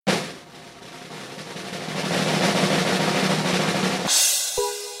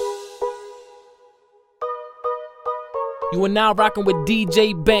You are now rocking with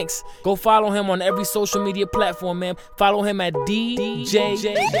DJ Banks. Go follow him on every social media platform, man. Follow him at DJBVNKS.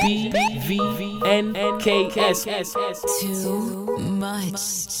 Too much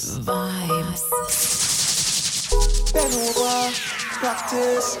vibes. Bend over,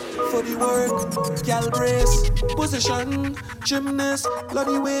 practice for the work, gal brace, position, gymnast, love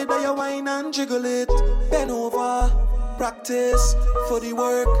the way that you whine and jiggle it. Bend over, practice for the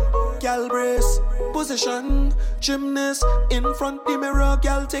work, gal brace, position, gymnast, in front the mirror,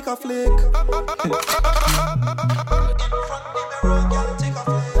 gal take a flick. In front the mirror, gal take a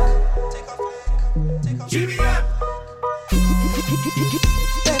flick. Take a flick.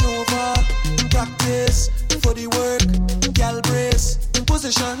 Bend over, practice for the work, gal brace,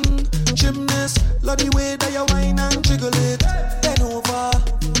 position, gymnast, love the way that you whine and jiggle it. Bend over,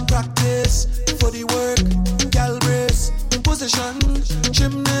 practice for the work, gal brace, position,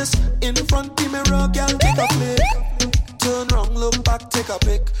 gymnast, in front the mirror, gal take a flick. Turn round, look back, take a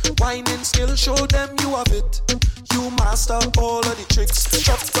pic. Whining skill, show them you have it. You master all of the tricks.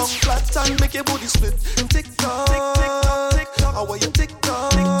 Drop down flat and make your body split. Tick tock, how are you tick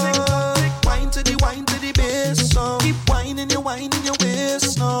tock? Wine to the bass now. Keep whining your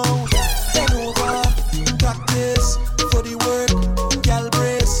waist now. Bend over, practice for the work, gal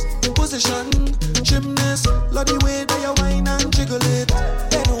brace, position, gymnast, love the way that you whine and jiggle it.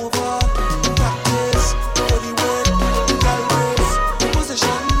 Bend over, practice for the work, gal brace,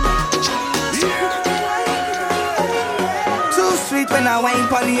 position, gymnast. Too sweet when I whine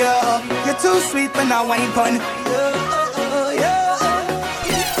pon you. You're too sweet when I whine pon you.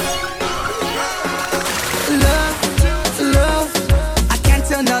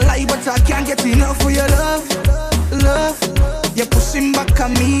 No lie, but I can't get enough of your love. You're pushing back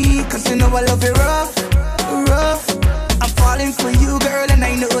on me, cause you know I love it rough. I'm falling for you, girl, and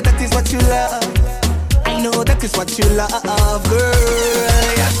I know that is what you love. I know that is what you love, girl.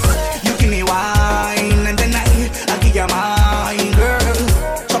 Yes. You give me wine, and then I give you mine, girl.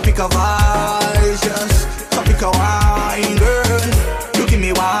 Tropical vibes, yes. Tropical wine, girl. You give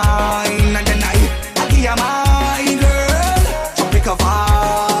me wine, and then I give you mine, girl. Tropical vibes.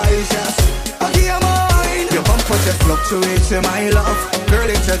 Just fluctuates in my love, girl.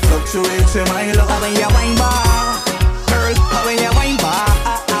 It just fluctuates in my love. How when you wine back, girl? How when you wine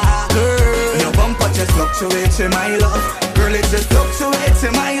back, girl? Your bumper just fluctuates in my love, girl. It just fluctuates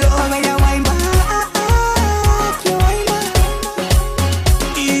in my love. How when you wine back, you wine back.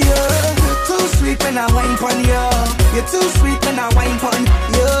 Yeah, you're too sweet when I wine pon you. You're too sweet when I wine pon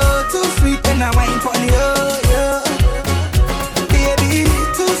you. Too sweet when I wine pon you. Yeah, baby,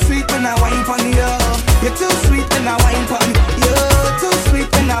 too sweet when I wine pon you. You're too sweet when I wine pon. You're too sweet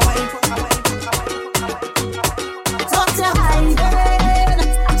when I wine pon. Talk to hiding,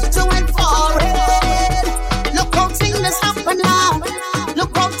 to and foreign. Look how things happen now.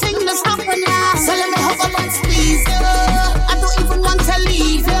 Look how things happen now. So let me hug up and squeeze you. I don't even want to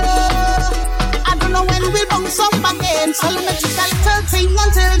leave you. I don't know when we'll bounce up again. So let me take a little thing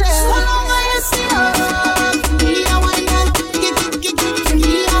until then. So long as you see you. Me a wine now. Give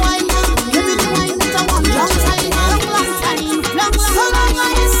me a wine now. Give me the wine. Long time, long time, long so long I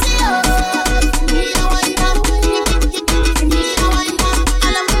see you. Me a wine now, me a wine now,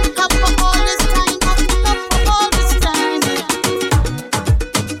 and I'm up for all this time, up for all this time.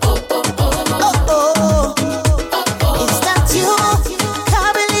 Oh, is that you?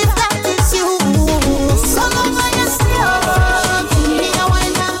 Can't believe that it's you. So long I see you. Me a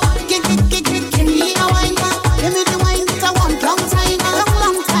wine now, give me a wine now, give me the wine that I want. Long time,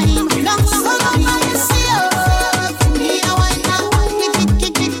 long time, long so long I see.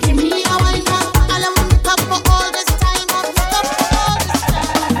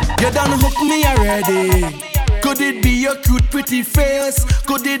 You done hook me already. Could it be your cute pretty face?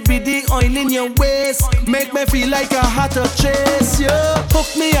 Could it be the oil in your waist? Make me feel like a hot to chase. You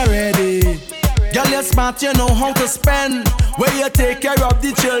hook me already. Girl, you're smart, you know how to spend. Where you take care of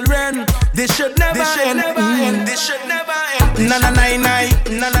the children. This should never end. This should never end. Na na na na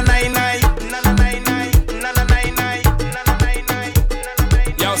na na na na na na na na.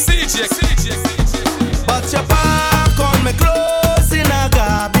 Yo, CJ. But your back on me clothes in a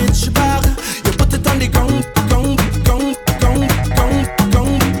garbage bag. You put it on the ground.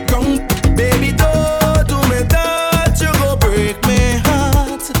 Baby, don't do me that. You go break me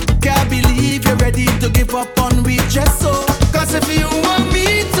heart. Can't believe you're ready to give up on me just so. Cause if you want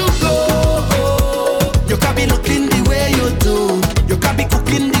me to go, you can't be looking the way you do. You can't be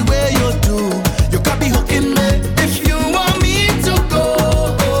cooking the way you do. You can't be hooking me. If you want me to go,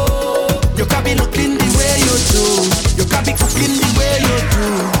 you can't be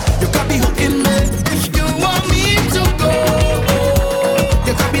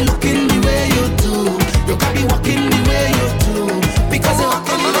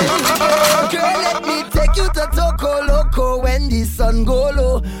the sun go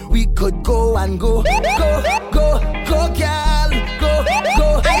low, we could go and go, girl, go.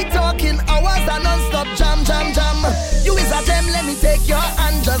 I talking hours and non-stop jam. You is a gem, let me take your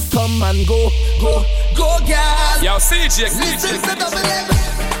hand, just come and go, girl. Yo, CJ. Listen to double M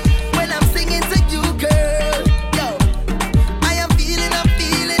when I'm singing to you, girl. Yo, I am feeling,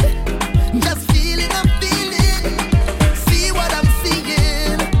 just feeling, I'm feeling. See what I'm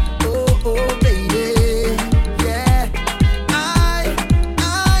seeing, oh baby, yeah.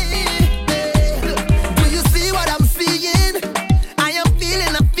 Do you see what I'm seeing? I am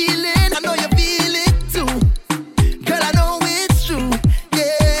feeling, I know you feel it too. Girl, I know it's true,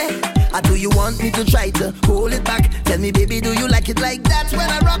 yeah. Do you want me to try to hold it back? Tell me, baby, do you like it like that when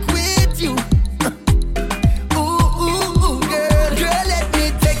I rock with you? Ooh, girl, let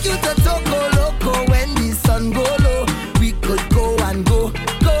me take you to Toco Loco when the sun go low. We could go and go,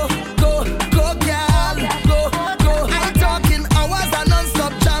 girl, go. I'm talking hours and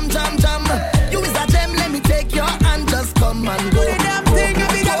non-stop jam. You is a gem, let me take your hand, just come and go.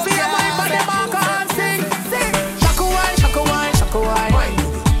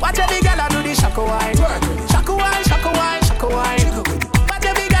 Watch every girl do the shaka wine. Shaka wine. Watch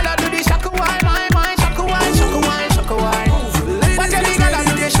every girl do the shaka wine. Shaka wine. Watch every girl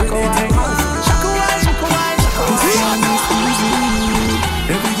do the shaka wine. Shaka wine.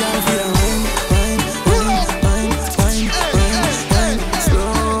 Every girl feel wine.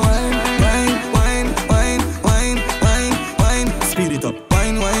 Slow wine. Speed it up.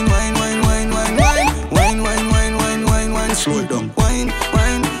 Wine. Slow it down. Wine.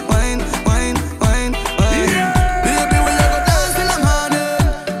 Baby, we go dance till I'm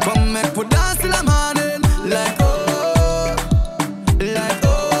morning. Come make we dance till I'm morning. Like oh, girl.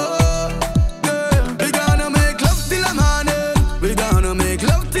 We gonna make love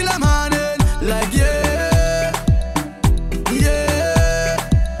till I'm morning. Like yeah.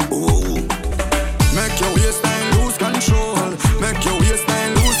 Oh, make your waistline lose control.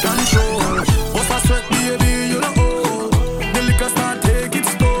 What's a sweat, baby? You know. The liquor start take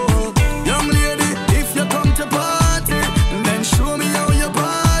its toll. Young lady, if you come to party, then show me how you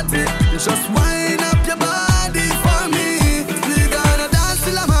party. Just wind up your body for me. We gonna dance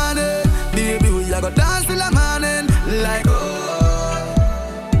till I'm morning. Baby, we are gonna dance till I'm morning. Like oh,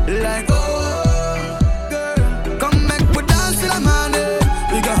 girl. Come back, we dance till I'm morning.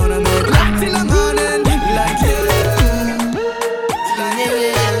 We gonna make love till I'm morning. Like yeah.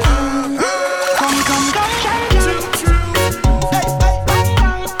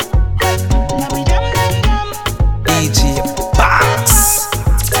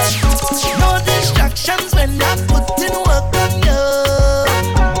 No distractions when I'm putting work on you.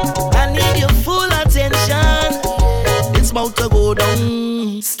 I need your full attention. It's about to go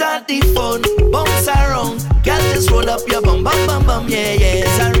down. Start the fun, bounce around. Girl, just roll up your bum, yeah.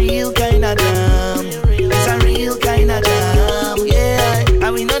 It's a real kind of jam. Yeah.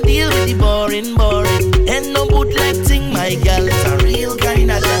 And we no deal with the boring. And no bootleg thing, my girl. It's a real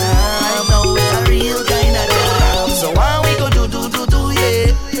kind of jam. No, it's a real kind of jam. So why we go do,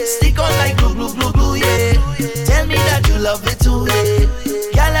 yeah. Stick on like glue, yeah. Tell me that you love it too, yeah.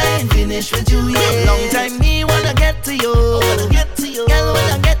 Girl, I ain't finished with you, yeah. Long time me wanna get to you. Girl, when I get to you,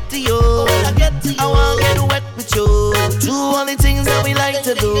 I wanna get wet with you. Do all the things that we like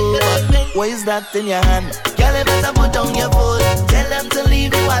to do. But what is that in your hand? Girl, you better put down your foot. Tell them to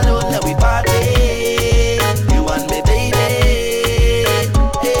leave you alone, let we party. You want me, baby.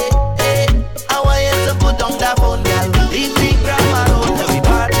 Hey. I want you to put down that phone, girl. Leave me grandma alone, let we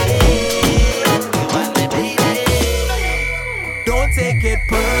party. You want me, baby. Don't take it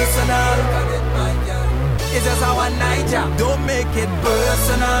personal. It's just a one night job. Don't make it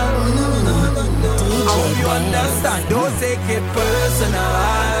personal. I hope you understand. Don't take it personal.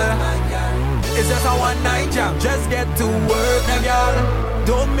 It's just a one night job. Just get to work, now, girl.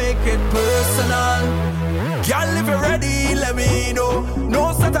 Don't make it personal. Girl, if you're ready, let me know.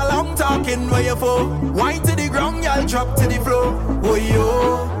 No set a long talking where you for. Wine to the ground, y'all drop to the floor. Oh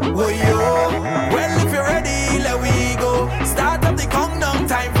yo. Well, if you're ready, let we go. Start up the countdown,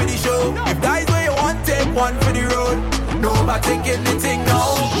 time for the show. If that's where you want, take one for the road. No, but taking the thing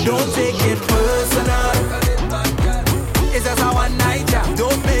now. Don't take it personal. It's just a one night job.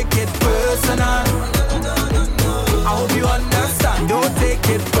 Don't make it personal. I hope you understand. Don't take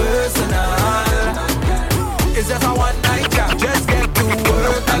it personal. It's just a one night job. Just get to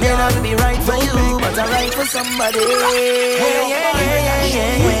work. I may not be right for you, but I'm right for somebody. Yeah.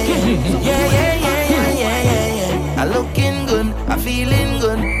 I looking good, I feeling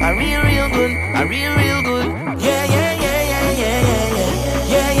good, I real good, I real good. Yeah.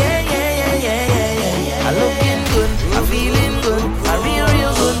 I looking good, I feeling good.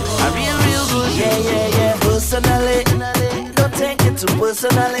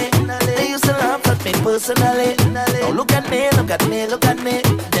 personally. They used to laugh at me personally. Now look at me, look at me, look at me.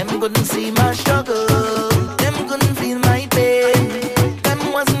 Them couldn't see my struggle. Them couldn't feel my pain.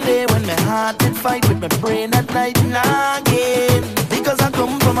 Them wasn't there when my heart did fight with my brain at night and again. Because I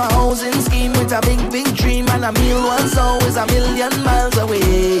come from a housing scheme with a big, big dream, and a meal was always a million miles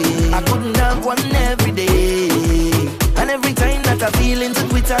away. I couldn't have one every day. And every time that I feel into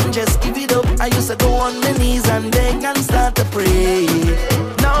quit and just give it up, I used to go on my knees and beg and start to pray.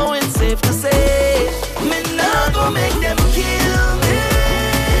 Now it's safe to say, me not gonna make them kill me.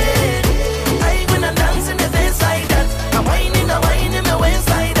 I when I dance in the face like that, I'm whining my waist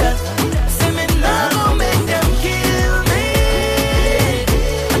like that. Say me not gonna make them kill me.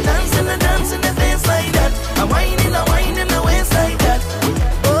 I dance in the face like that, I'm whining my waist like that.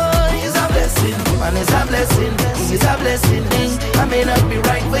 Oh, it's a blessing, and it's a blessing. It's a blessing. I may not be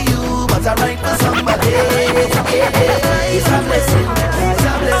right for you, but I'm right for somebody. It's a blessing. It's a blessing.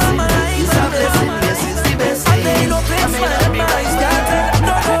 It's a blessing. Yes, it's the best thing. I may not be right for you.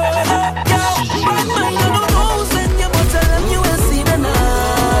 But I don't know, send you, but tell them you will see me now.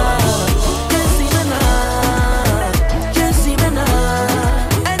 Can't see me now. Can't see me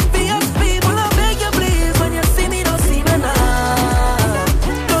now. Envious people, I beg you please, when you see me, don't see me now.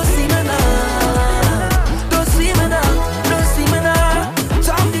 Don't see me now. Don't see me now. Don't see me now.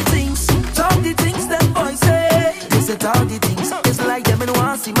 Talk the things them boys say. They say talk the things. It's like them and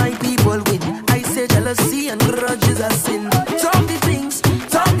want see my people win. I say jealousy and grudges are sin. Talk the things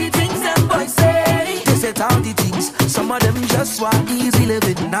them boys say. They say talk the things. Some of them just want easy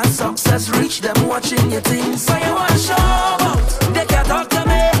living. Not success reach them watching your things. So you want show out, they can't talk to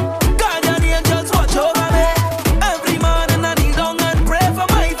me. Guardian angels watch over me. Every morning I kneel down and pray for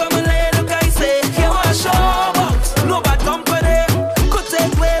my family. Look, I say, you want show out, no bad company could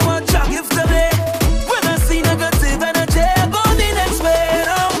take away one job give to me. When I see negative energy, I go the next way.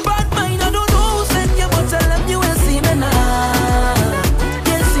 Now bad mind, I don't know, send you, but tell them you will see me now.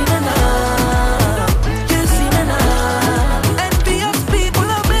 Can't see me now. Can't see me now. Envious people,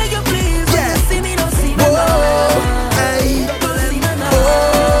 I beg you please, when you see me, don't see me now. Hey. Don't see me now.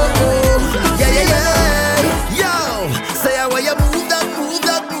 Yeah. Yo, say how you move that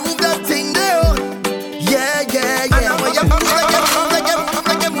thing there. Yeah. And how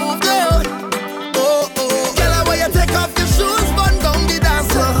you move there. Oh. Girl, how you take off your shoes, burn down the dance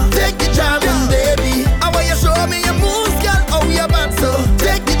floor. Take the jamming, baby. How you show me your moves, girl, how you back so.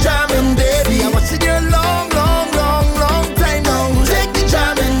 Take the jamming, baby. I watch it here long time now. Take the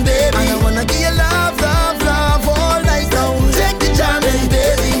jamming, baby. And I wanna give you love all night now. Take the jamming,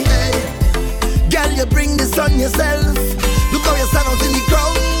 baby. Hey. Girl, you bring this on yourself. Look how you stand out in the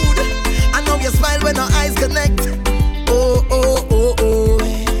crowd. I know you smile when our eyes connect. Oh.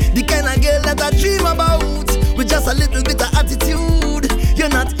 The kind of girl that I dream about. With just a little bit of attitude. You're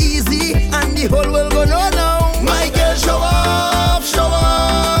not easy, and the whole world gonna know now. My girl, show off.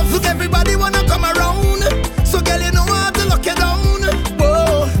 Look, everybody wanna come around. So girl, you know how to lock it down.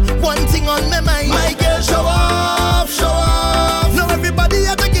 Whoa, one thing on my mind. My girl, show off. Now everybody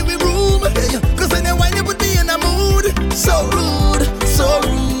have to give me room. Cause when you whine, you put me in a mood. So rude.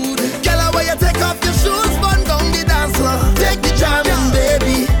 Girl, how you take off your shoes, burn down the dance floor. Take the jamming,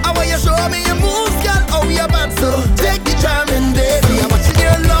 baby. How you show me your moves, girl, how you back so. Take the jamming, baby. I watch it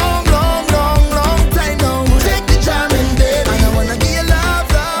here long time now. Take the jamming, baby. And I wanna give you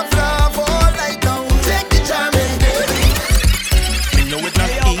love all night now. Take the jamming, baby. Me know it's not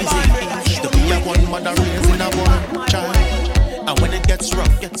easy to be a one mother raising a one child. And when it gets rough,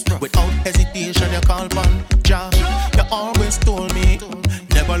 without hesitation you call upon Jah. You always told me,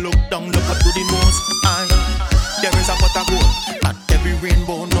 never look down, look up to the most high. There is a pot of gold at every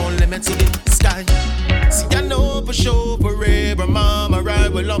rainbow, no limit to the sky. See, I know for sure forever, mama, I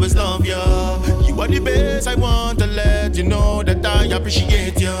will always love you. You are the best, I want to let you know that I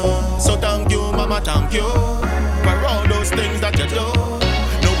appreciate you. So thank you, mama, thank you for all those things that you do.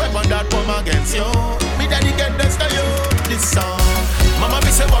 No weapon that come against you. Me dedicate this to you, this song. Mama,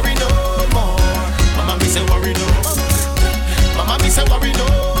 me say worry no more. Mama, me say worry no more. Mama, me say worry no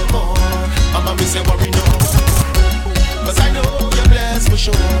more. Mama, me say worry no more. Cause I know you're blessed for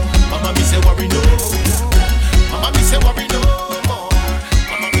sure. Mama, me say worry no more. Mama, me say worry no more.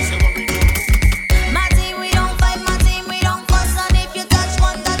 Mama, me say worry no more. My team, we don't fight, my team, we don't fuss. And if you touch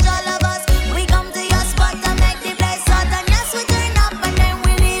one, touch all of us. We come to your spot and make the place hot. And yes, we turn up and then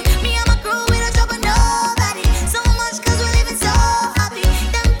we leave. Me and my crew, we don't trouble nobody. So much cause we're living so happy.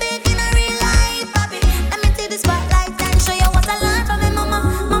 Them fake in a real life, papi. Let me take the spotlight and show you what I learned from me, mama.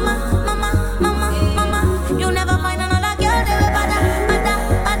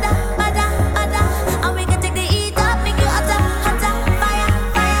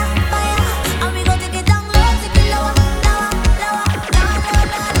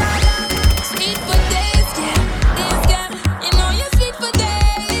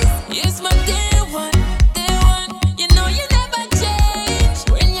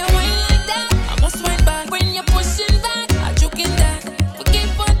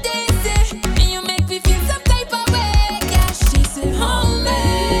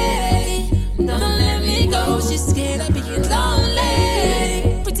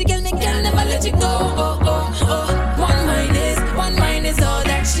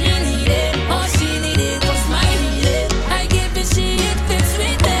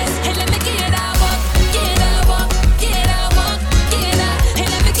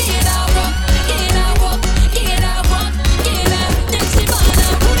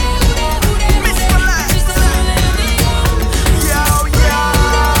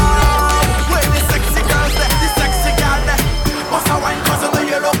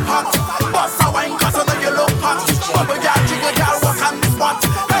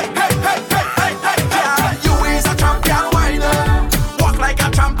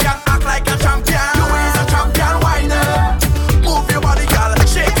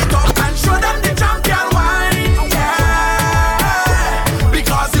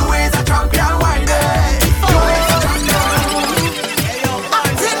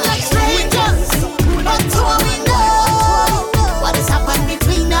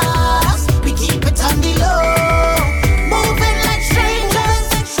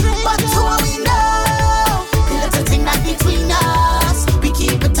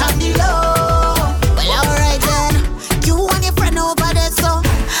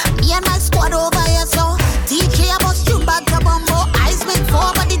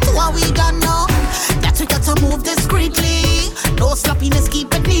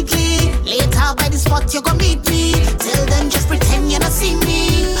 that you gon' meet me. Till then, just pretend you don't see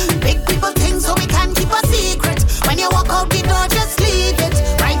me. Big people think so we can keep a secret. When you walk out the door, just leave it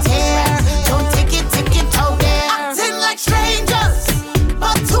right here. Don't take it out there. Acting like strangers,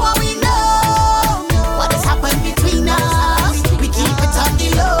 but who are we know? What has happened between us? We keep it on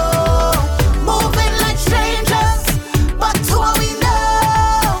the low. Moving like strangers, but who are we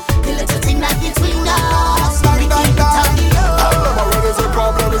know? The little thing that between us, we keep it on the low. When is a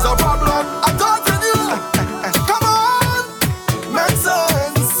problem, is a problem. I'm talking you. Come on, make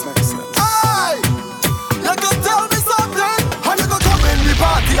sense. Aye, you can tell me something. How you gonna come in the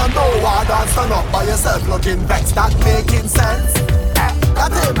party and no one dance? Stand up by yourself looking vexed. That making sense?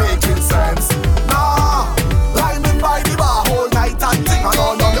 That ain't making sense. Nah, lining by the bar whole night and think I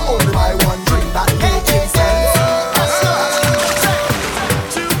don't know you only buy one drink. That making sense.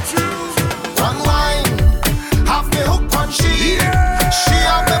 One wine, have me hook on she. She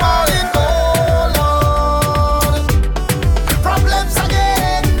have me balling, oh Lord. Problems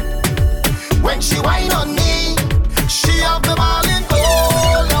again when she whine on me. She have me balling,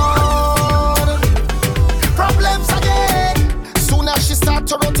 oh Lord. Problems again. Soon as she start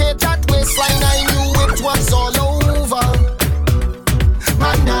to rotate that waistline, I knew it was all over.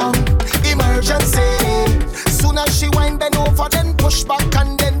 Man down, emergency. Soon as she whine, bend over, then push back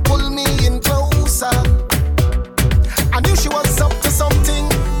and then pull me in closer. I knew she was up to something.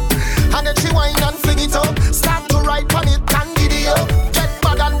 And then she whine and fling it up. Start to ride on it and giddy up. Get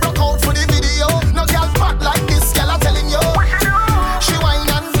mad and broke out for the video. No girl bad like this, girl I'm telling you. She whine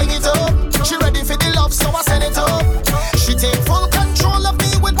and fling it up. She ready for the love, so I send it up. She take full control of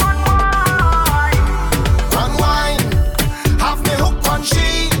me with one wine. One wine, have me hook on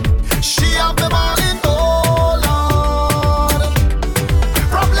she. She have me balling, oh Lord.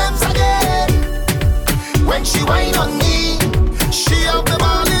 Problems again when she whine on me. She have me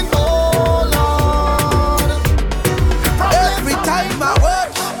balling, oh Lord. Every time I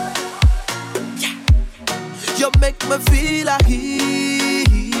watch, you make me feel a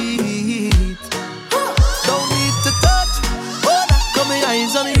heat. Don't need to touch. Oh, got my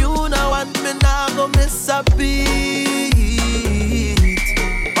eyes on you now and me now go miss a beat.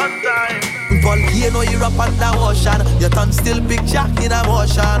 One time. Volcano, you're up under ocean. Your tongue still big jack in a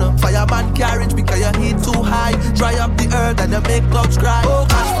motion. Fireman carriage because your heat too high. Dry up the earth and you make clouds cry. Oh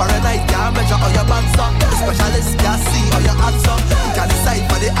gosh, for a night can't measure all your bands up. The specialist can't see all your hands up. You can decide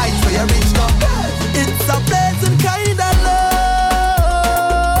for the eyes where you reach up. It's a pleasant kind of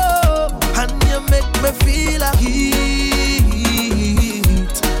love, and you make me feel a heat.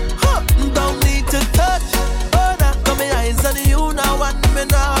 Don't need to touch. Oh, now got my eyes on you now and me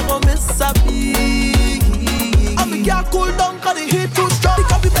now go miss a beat. And we can't cool down 'cause the heat too strong.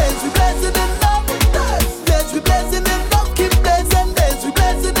 Because we blazing in love. Blaze, we blazing in love. Keep blazing, blaze, we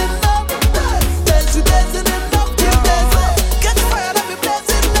blazing in love. Blaze, we blazing in love. Keep blazing. Get fired up, we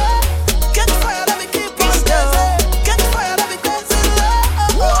blazing love. Get fired up, we keep on blazing. Get fired up, we blazing love.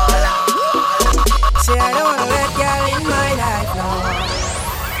 Say I don't want a red girl in my life, no.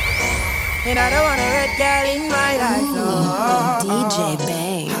 And I don't want a red girl in my life, no. DJ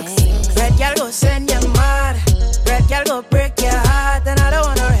Banks. Red girl go send you mad. Red girl go break your heart. And I don't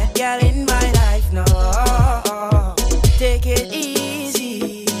want a red girl in my life, no. Take it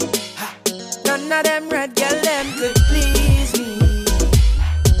easy. None of them red girl, them could please me.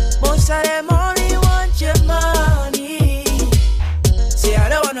 Most of them only want your money. See, I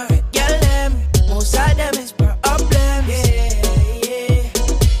don't want a red girl, them. Most of them is problems. Yeah.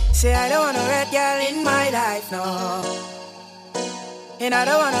 Say I don't want a red girl in my life, no. And I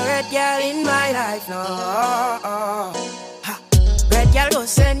don't want a red girl in my life, no. Red girl go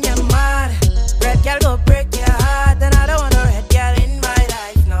send you mad. Red girl go break your heart. And I don't want a red girl in my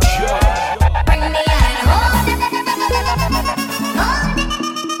life, no. Bring me on home.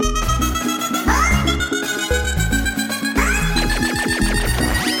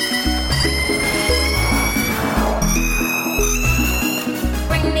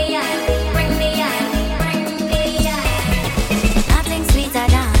 Bring me on, bring me on, bring me on. Nothing sweeter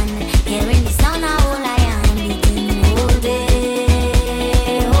than hearing the sound of all I am beating. Oh,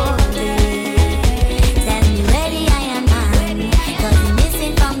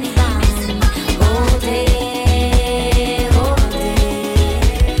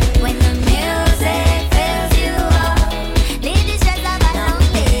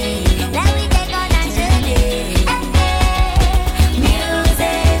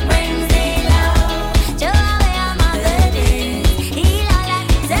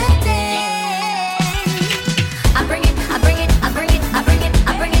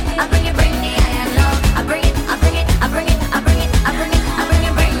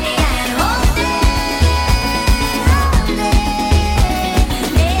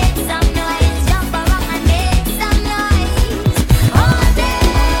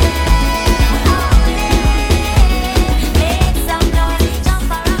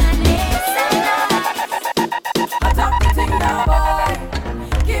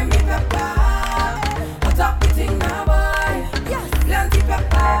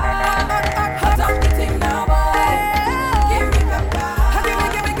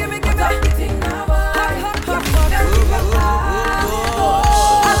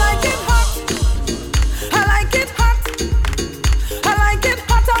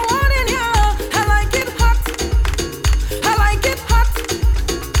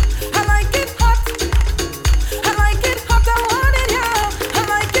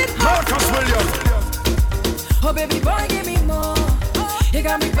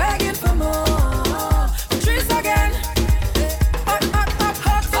 got me begging for more. Patrice again. Hot, hot, hot,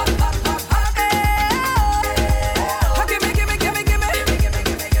 hot, hot, hot, hot, hot. Oh, gimme, gimme, gimme, gimme.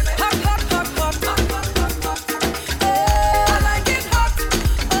 Hot, hot, hot, hot, hot, hot, hot, hot. Oh, I like it hot.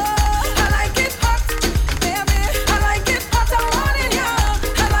 Oh, I like it hot. Baby, I like it hot. I want it young.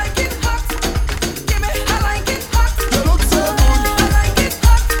 I like it hot. Gimme, I like it hot. You look so good. I like it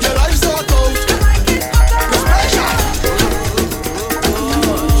hot. Your life's so cold. I like it hot.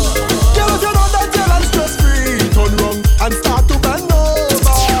 Girl, if you know that girl I'm stress free, turn round and start to bend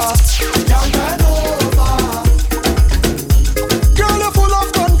over. Girl, bend over. Girl, you're full of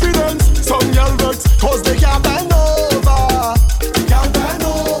confidence. Some girl works 'cause they can't bend over. Girl, bend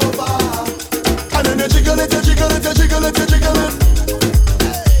over. And then you jiggle it, you jiggle it, you jiggle it, you jiggle it.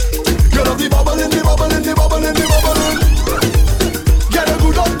 You love the bubbling, the bubbling, the bubbling, the bubbling. Get a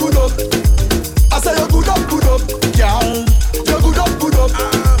good up, good up. I say you good up, girl. You good up, good up.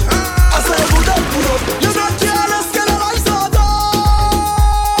 I say you good up, good up. You're not jealous, girl. Your life's so told.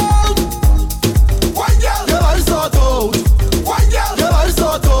 Why, girl? Your life's so told. Why, girl? Your life's so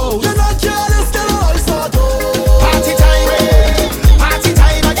told. You're not jealous, girl. Your life's so told. Party time, party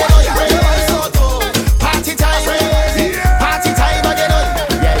time again. Your life's so told. Party time, party time again.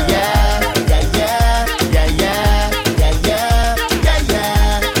 Yeah, yeah, yeah, yeah, yeah, yeah, yeah, yeah, yeah,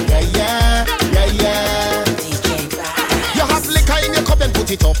 yeah, yeah, yeah. You have liquor in your cup and put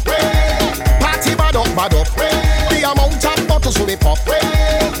it up. Party bad up, bad up. The amount of bottles will be pop.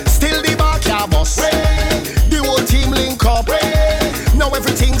 Still the bar can't bust. The whole team link up. Now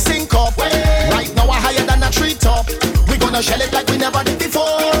everything sync up. Right now we're higher than a treetop. We gonna shell it like we never did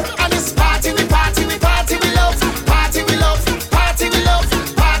before. And it's party, we party, we party, we love. Party, we love. Party, we love.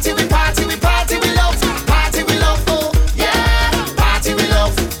 Party, we party, we party, we love. Party, we love. Oh, yeah. Party, we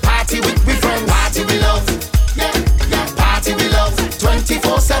love. Party with we friends. Party, we love. Yeah, yeah. Party, we love.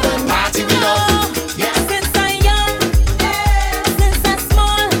 24/7. Party, we love. Yeah. Since I'm young, since I'm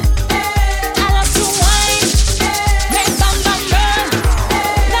small, I love to wine, make bam bam run,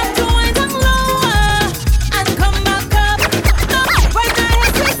 love to wine down lower and come back up. Right now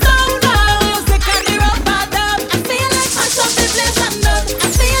it's so loud, music and the rock bad up. I feel like mash up the place and done. I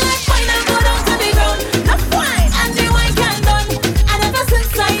feel like wine and go down to the ground. Love wine and the wine can done. And ever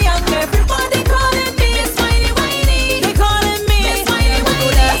since I'm young, everybody calling me it's whiny whiny. They calling me it's whiny whiny.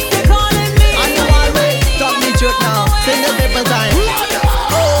 They calling me. I know always talk me truth now. Sing the people time.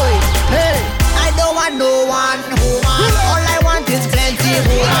 Oi, hey, I don't want no one woman. All I want is plenty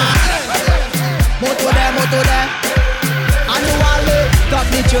woman. Moto there. I know always talk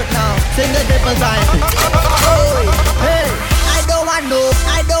me truth now. Sing the people time. Oi, hey, I don't want no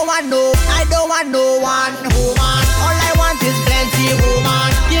one woman. All I want is plenty woman.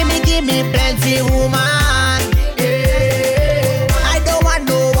 Give me plenty woman. I don't want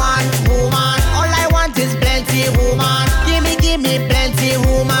no one woman. All I want is plenty woman. Give me plenty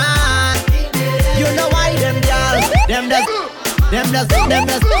woman. You know why them girls, them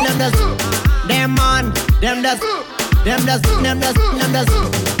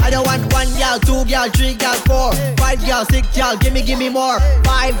I don't want 1 girl, 2 girl, 3 girl, 4, 5 girl, 6 girl. Give me more.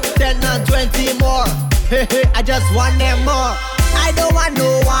 5, 10 and 20 more. I just want them more. I don't want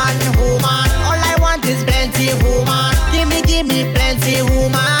no one woman. All I want is plenty woman. Give me plenty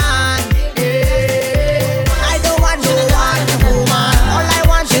woman. I don't want no one woman. All I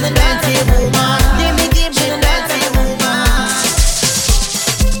want is plenty woman. Give me plenty woman.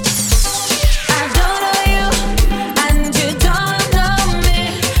 I don't know you, and you don't know me.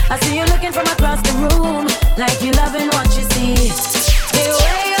 I see you looking from across the room, like you loving what you see. The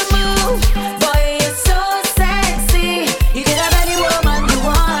way you move, boy, you're so sexy. You can have any woman you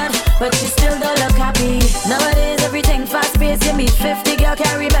want, but you still don't look happy. Nowadays everything fast paced. You meet 50 girl,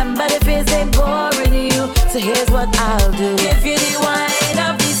 can't remember the face. They boring you. So here's what I'll do. If you the wine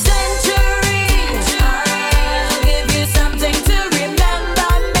of the century, I'll give you something to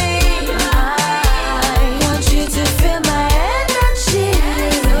remember me. I want you to feel my energy.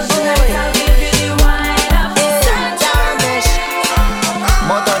 I'll give you the wine of the century.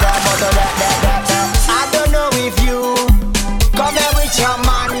 I don't know if you come here with your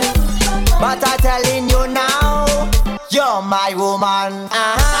man, but I'm telling you now, you're my woman.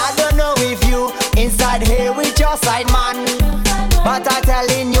 I don't know if you inside here with your side man, but I'm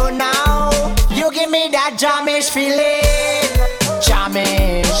telling you now, you give me that jamish feeling.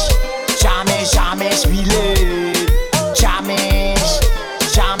 Jamish feeling.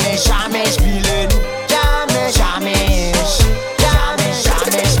 Jamish feeling. Jamish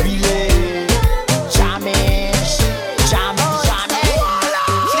feeling. Jamish.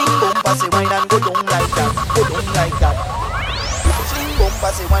 Fling boom, pass it wine and go down like that.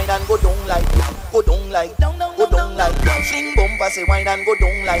 bumper, say wine and go down like, go down like, go down like. Fling bumper, say wine and go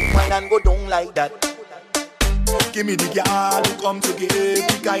down like that. Give me the girl who come to give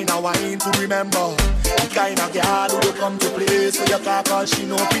the kind of wine to remember. The kind of girl who come to play so your car cause she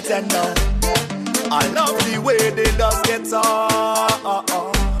no pretender. I love the way they just get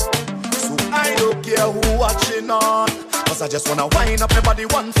on. So I don't care who watching on. Cause I just wanna wind up your body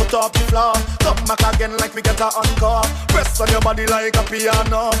 1 foot off the floor. Come back again like we get a encore. Press on your body like a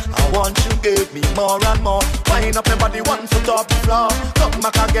piano. I want you give me more and more. Wind up your body 1 foot off the floor. Come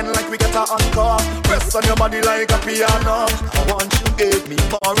back again like we get a encore. Press on your body like a piano. I want you give me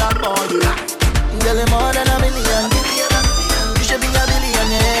more and more, yeah. Girl, more than a million. You should be a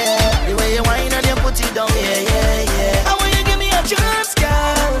billionaire. The way you whine and you put it down, yeah. I want you give me a chance,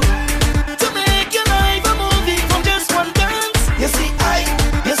 girl, to make your life a movie from just one dance. You see,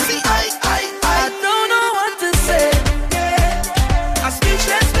 I don't know what to say. Yeah. I'm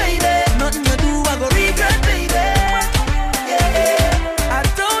speechless, baby. Nothing you do, I go regret, baby. Yeah. I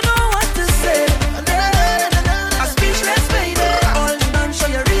don't know what to say. I'm speechless, baby. All the man show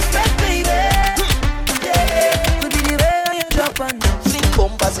you respect, baby. Yeah. Could be the way you drop and down. Fling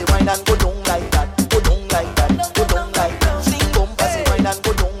bumper, say wine and go down like that. Go down like that. Go down like that. Fling bumper, say wine and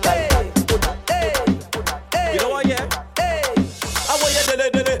go down like that. Go down. You know what, yeah? I want you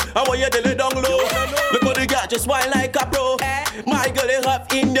dilly, I want you dilly down low. Look at the girl just whine like a pro. My girl is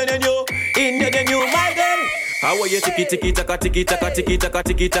half Indian than you, my girl. I want you tiki tiki taka tiki taka tiki taka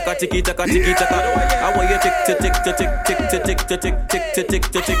tiki taka tiki taka tiki taka. I want you tick tick tick tick tick tick tick tick tick tick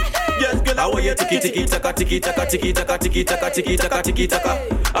tick tick. Yes, girl. I want you tiki tiki taka tiki taka tiki taka tiki taka tiki taka tiki taka.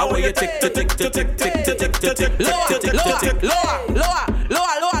 I want you tick tick tick tick tick tick tick tick tick. Lower.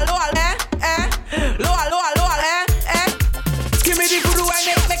 Give me the kudu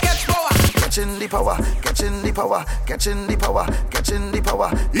and make catch power. Catching the power, catching the power, catching the power, catching the power,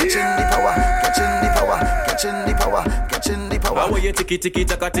 catching the power, catching the power, catching the power, catching the power. I want you tiki tiki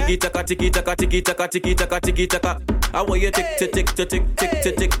taka tiki taka tiki taka tiki taka tiki taka tiki taka. I want you tick tick tick tick tick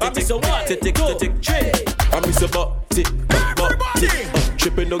tick tick tick tick tick tick tick. I miss a body,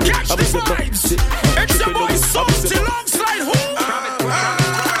 tripping on it. I miss a body. It's the boy Salty alongside who?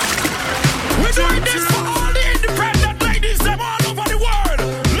 We're doing this for all the independent ladies, them all over the world.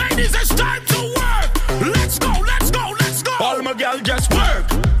 Ladies, it's time to work. Let's go. All my girl just work.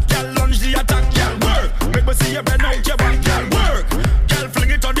 Girl lunge the attack, girl work. Make me see you bend out your back, girl work. Girl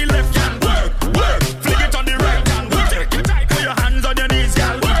fling it on the left, girl work. Fling it on the right, girl work. Take your time, put your hands on your knees,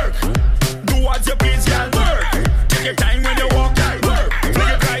 girl work. Do what you please, girl work. Take your time when you walk, girl work. Fling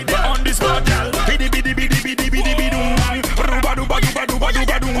it right there on the spot, girl. Bidi bidi bidi bidi bidi bidi dum bang. Ruba duba duba duba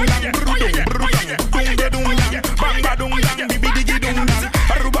duba dum bang. Brudum brudum dum de dum bang. Bang ba dum bang. Bidi bidi dum bang.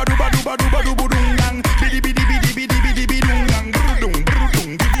 Ruba duba duba duba duba dum bang. Bidi bidi bidi bidi bidi bidi dum bang. Brudum brudum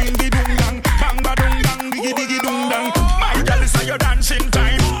bidi bidi dum bang. Bang ba dum bang. Bidi bidi dum bang. My girl, it's your dancing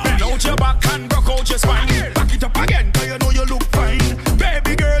time. Bend out your back and rock out your spine. Back it up again, 'cause you know you look fine.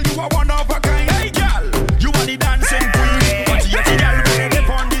 Baby girl, you are one of a kind. Hey girl, you are the dancing queen. But yet the girl when they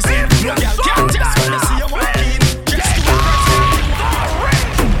on the scene. No girl can't test when they see you walking. Just do it.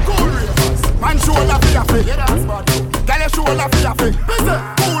 Cool ravers, man shoulder for your face. Girl, your shoulder for your face.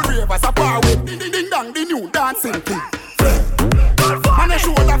 Cool ravers, a power with ding ding dong, the new dancing thing. Man, your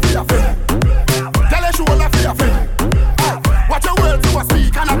shoulder for your face. Girl, your shoulder for your face. Watch your words you a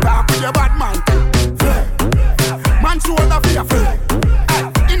speak and a talk with your bad man. Man, shoulder for your face.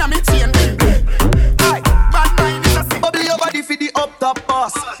 Inna me chain ding ding. Bad mind is a sick. Bubble your body for the up top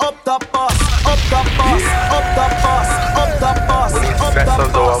boss, up top boss, up top boss, up top boss, up top boss, up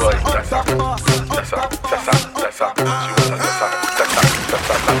top boss, up top boss.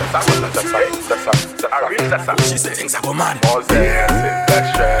 She said things are go mad. More dancing, less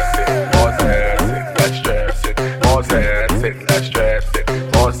stressing. More dancing, less stressing. More dancing, less stressing.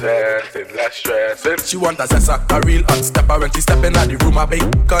 More dancing, less stressing. She want a zessa, a real hot stepper. When she step in the room, a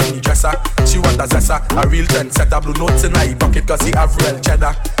big gun dresser. She want a zessa, a real trendsetter. Blue notes in her pocket 'cause he have real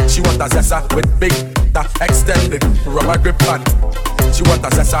cheddar. She want a zessa with big extended rubber grip pant. She want a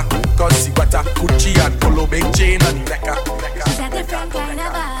zessa 'cause he got a Gucci and polo big chain on the necker. She's a different kind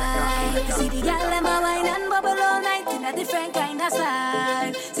of vibe. You see the girl them a wine and bubble all night in a different kind of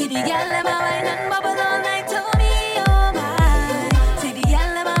style. See the girl them a wine and bubble all night to me, oh my. See the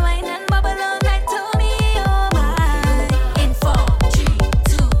girl them a wine and bubble all night to me, oh my. In 4, 3,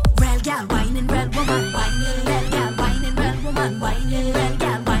 2, real girl whining, real woman whining, real girl whining, real woman whining, real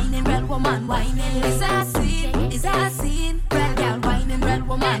girl whining, real woman whining. Is that a scene? Real girl whining, real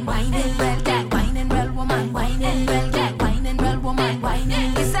woman whining, real girl whining, real woman whining, real girl whining, real woman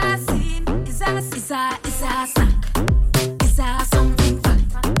whining. Is that a scene? Is that a snack? Is that something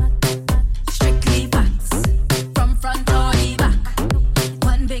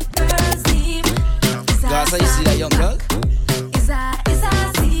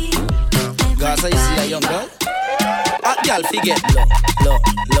girl fi get low.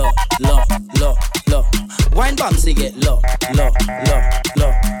 Wine bouncy get low.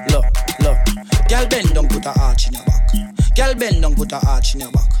 Girl bend down, put a arch in your back. Girl bend down, put a arch in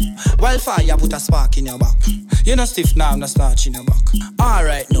your back. Wildfire, put a spark in your back. You no stiff now, no starch in your back.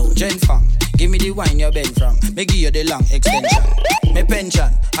 Alright now, Jen fam, give me the wine you bend from. Me give you the long extension. Me pension,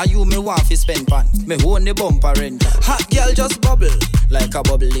 and you me want fi spend pan. Me own the bumper rent. Hot girl just bubble, like a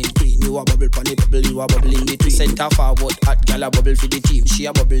bubbling queen. You a bubble pon the bubble, you a bubble in between. Center forward, hot girl a bubble for the team. She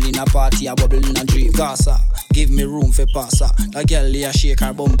a bubble in a party, a bubble in a dream. Gaza, give me room for passer. The girl here shake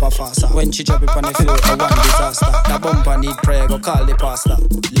her bumper faster. When she drop it on the floor, I want disaster. The bumper need prayer, go call the pastor.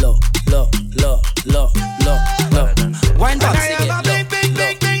 Low. Wine back, sing it low.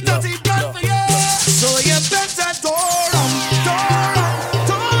 So you better don't run.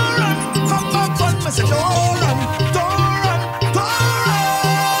 Come back on, me say don't run.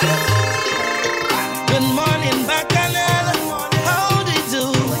 Good morning, Bacchanal. How do you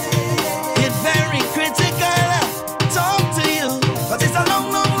do? It's very critical. Talk to you, but it's a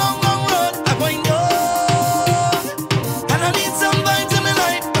long road I'm going on. And I need some vibes in my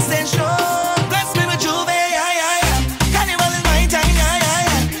life. I stay strong. Bless me with Juve. Carnival is my time.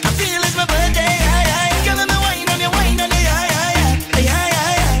 I feel it's my birthday. Give me wine on your wine on the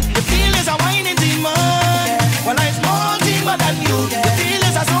The feel is a whining demon. Well, I'm more demon than you. The feel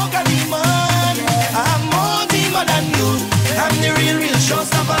is a soca demon. I'm more demon than you. I'm the real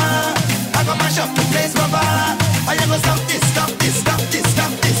showstopper. I got my shop to place my bar. I gonna stop this.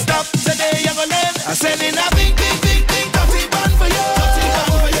 Today you gonna live. I said in a big dirty band for you.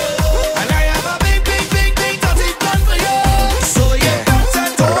 And I have a big dirty plan for you. So you better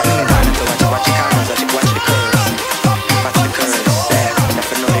do it. Watch the curves.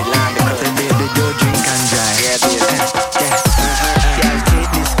 Definitely land the curve. Baby, go drink and drive. Yeah. Girl,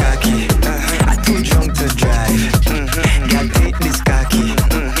 take this cocky. I'm too drunk to drive. Girl, take this cocky.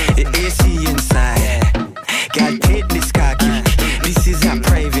 The AC inside. Girl, take this cocky. This is a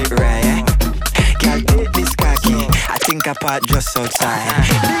private ride. Girl, take this cocky. I think I park just outside.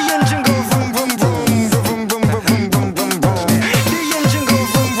 The engine go vroom vroom vroom vroom vroom vroom vroom vroom vroom. The engine go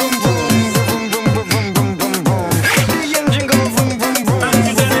vroom vroom vroom vroom vroom vroom vroom vroom vroom. The engine go vroom vroom vroom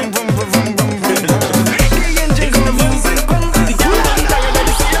vroom vroom vroom vroom vroom. The engine go vroom vroom vroom.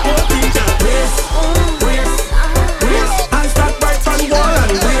 And start right from wall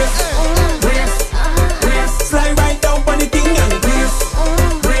and brace. Slide right down on the thing and brace.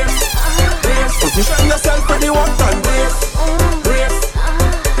 Position yourself for the walk and brace.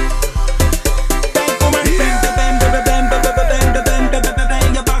 Bend woman, bend your back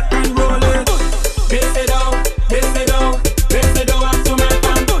and roll it. Bend it down, up to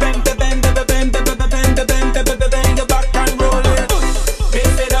my band. Bend your back and roll it.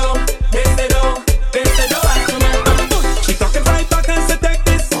 Bend it down, up to my band. She talking right back and say take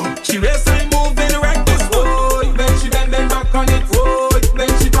this. She raise and move and erect this. Oh, when she bend back on it. Oh, when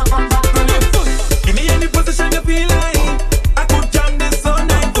she back on it. Give me any position you feel like. I could jam this all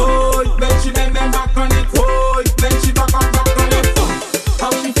night. Oh, when she bend back on it. Oh, when she back on it.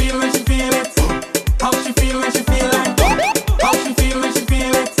 How she feel when she feel it? How she feel when she feel like? How she feel when she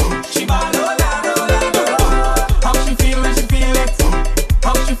feel it? She ball roll. How she feel when she feel it?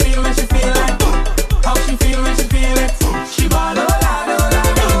 How she feel when she feel like? How she feel when she feel it? She ball roll.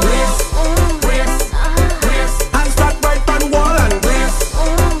 Brace. And start right on wall and brace.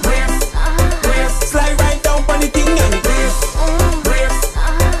 Slide right down on the thing and brace.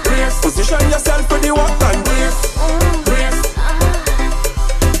 Position yourself for the walk and brace.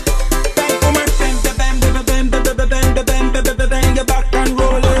 Bend woman, bend your back and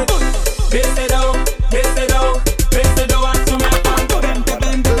roll it. Bend it down, up to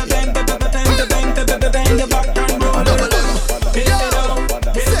my band. Bend your back and roll it.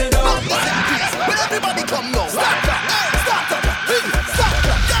 Bend it down. When everybody come now, start up.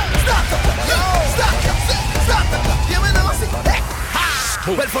 Give me now, see.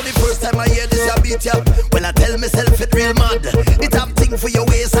 Well, for the first time I hear this, I beat ya. Well, I tell myself it real mad. It have thing for your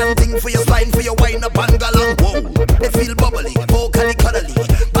waist and thing for your spine, for your wind up and galang. Whoa, they feel bubbly, vocally cuddly,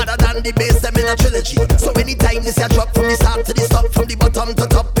 better than the bass them in a trilogy. So anytime this a drop from the start to the stop, from the bottom to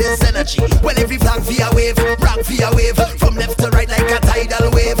top is energy. Well, every flag for your wave, rock for your wave, from left to right like a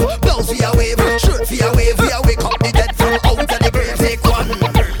tidal wave. Blouse for your wave, shirt for your wave, wake up the dead from out of the grave. Take one,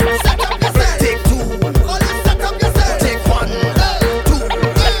 set up yourself. Take two, set up yourself. Take 1, 2,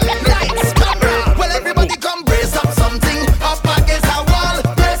 lights, camera. Well, everybody come brace up something up against a wall.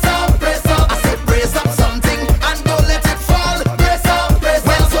 Brace up. I said brace up something and don't let it fall. Brace up. When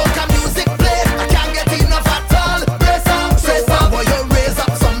soca music play, I can't get enough at all. Brace up. Boy, you raise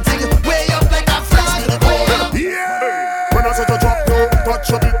up something way up like a flag. Yeah. touch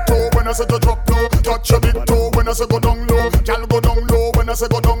your big toe when I say to drop low. Touch your big toe when I say go down low. Girl go down low when I say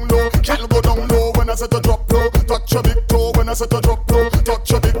go down low. Girl go down low when I say to drop low. Touch your big toe when I say to drop low.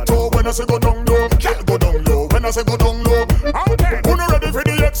 Touch your big toe when I say go down low. Girl go down low when I say go down low. Okay, who not ready for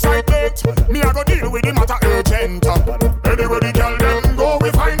the excitement? Me I go deal with the matter urgent. Anywhere the girl them go, we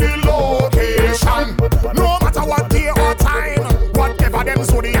find the location. No matter what day or time, whatever them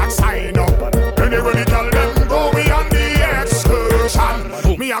so the sign up. Anywhere the girl them go, we on the excursion.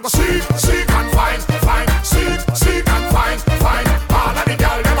 Me I go seek and find, seek and find. All of the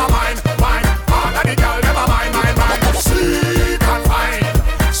girl them a mine. All of the girl them a mine. Seek and find.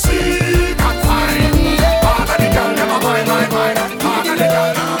 All of the girl them a mine. All of the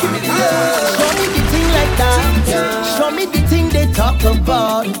girl. Show me the thing like that. Show me the thing they talk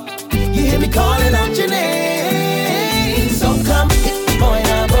about. You hear me calling out your name. So come hit me, boy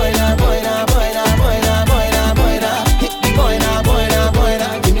now, boy now, boy now, boy now, boy now, boy now, boy now. Hit me, boy now, boy now, boy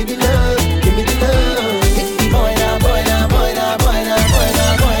now. Give me the love, give me the love. Hit me, boy now, boy now, boy now, boy now, boy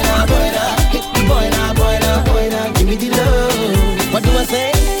now, boy now, boy now. Hit me, boy now, boy now, boy now. Give me the love. What do I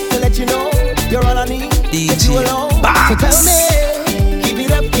say to let you know you're all I need? If you alone, so tell me.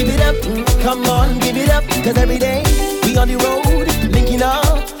 Give it up, come on, give it up. Cause every day we on the road, linking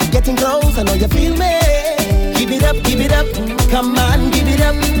up, getting close, I know you feel me. Give it up, come on, give it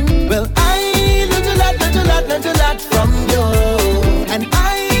up. Well, I learned a lot from you. And I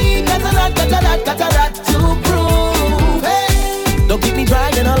got a lot to prove. Hey, don't keep me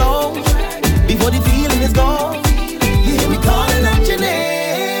dragging along before the feeling is gone. You hear me calling out your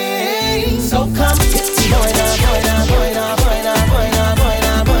name. So come hit me, boy now, boy now, boy now, boy now, boy now, boy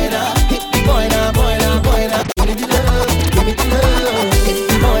now, boy now. Hit me, boy now, boy now, boy now. Give me the love, give me the love. Hit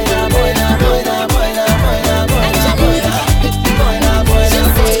me, boy now, boy now, boy now, boy now, boy now, boy now, boy now. Hit me, boy now, boy now,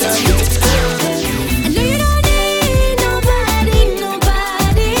 boy now. Give me the love. I know you don't need nobody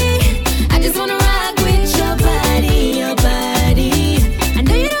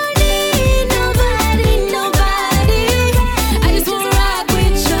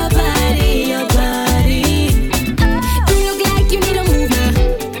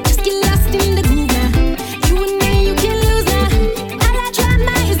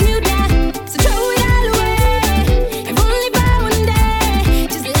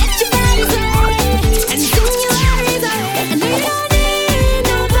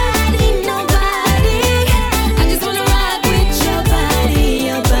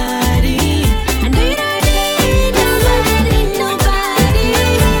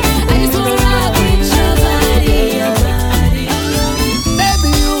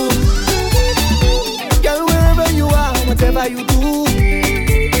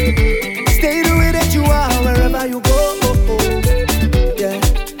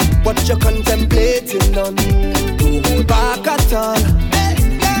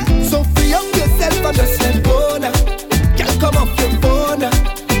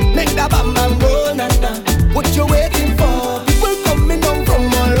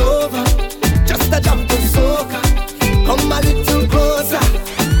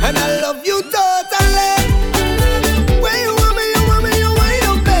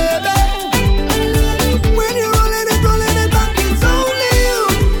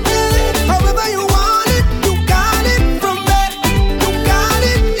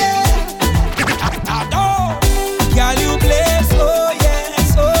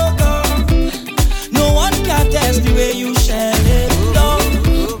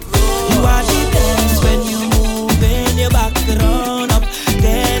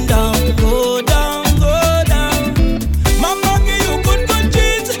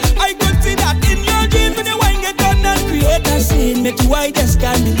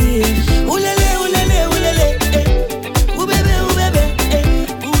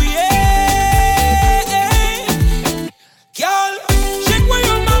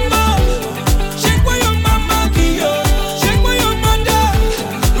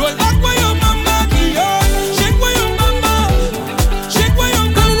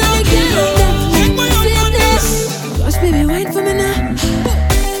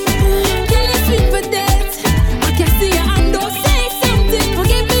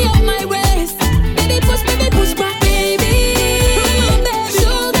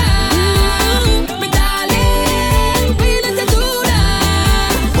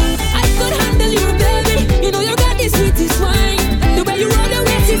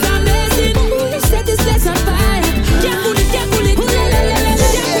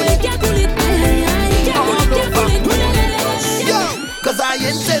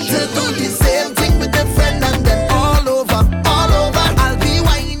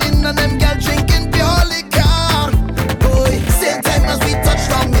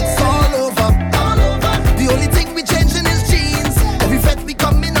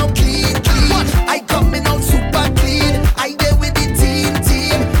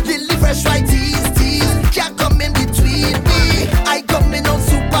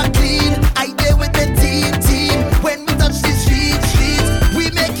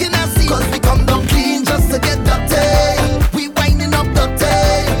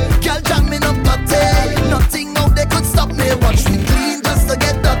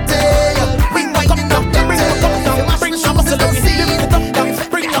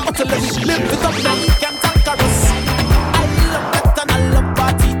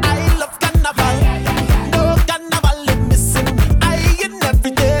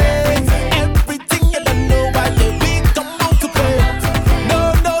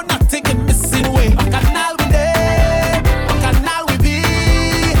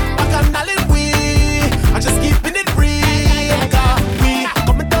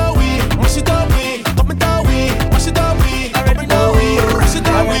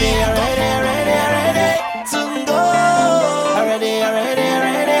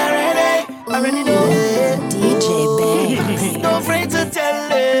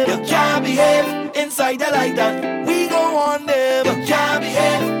them. You can't behave inside the like that. We go on them. You can't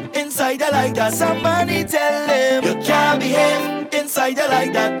behave inside the like that. Somebody tell them. You can't behave inside the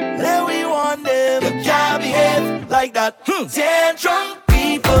like that. Then we want them. You can't behave like that. Tantrum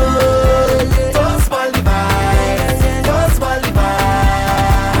people, don't spoil the vibes. Don't spoil the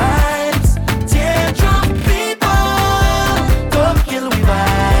vibes. Tantrum people, don't kill the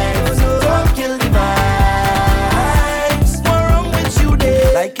vibes. Don't kill the vibes. What's wrong with you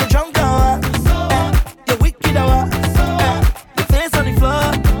there? Like a drunk hour, you're wicked hour, your face on the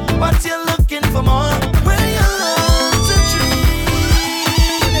floor, but you're looking for more. Where you learn to dream,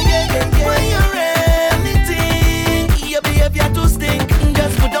 where you're anything, your behavior to stink.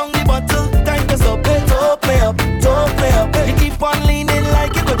 Just put down the bottle, time to stop it. Don't play up, don't play up. You keep on leaning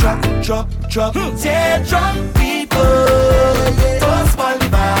like you go drop, drop, drop. Tantrum people, don't spoil the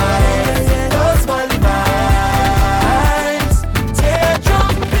vibes, don't spoil the vibes.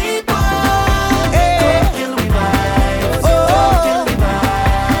 Tantrum people, don't kill the vibes, don't kill the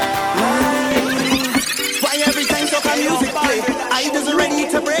vibes. Why every time soca music play, I just ready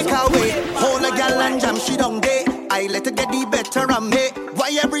to break away. Hold a gal and jam, she don't date. I let her get the better of me.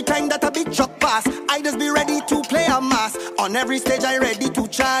 Why every time that a big truck pass, I just be ready to play a mass. On every stage I ready to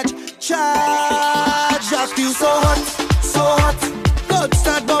charge, charge. I feel so hot, so hot. Blood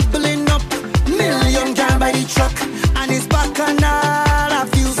start bubbling up. Million gal by the truck, and it's bacchanal. I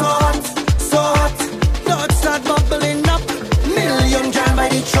feel so hot, so hot. Blood start bubbling up. Million gal by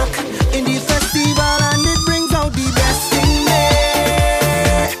the truck in the festival, and it brings out the best in me.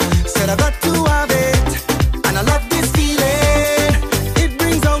 Said I got to have it, and I love this feeling. It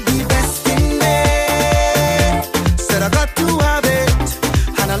brings out the best in me. Said I got to have it,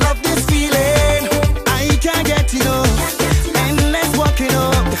 and I love this feeling. I can't get enough. Endless walking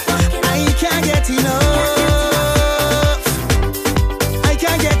up. I can't get enough. I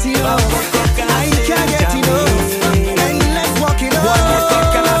can't get enough. I can't get enough. Endless walking up.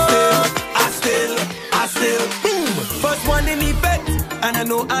 I still, boom. First one in the bed, and I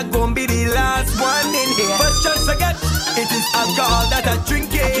know I'm gonna be the last one in here. But just forget, it is alcohol that I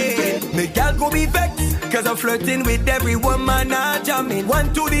drink it. Me gal go be vexed, cause I'm flirting with every woman I jamming.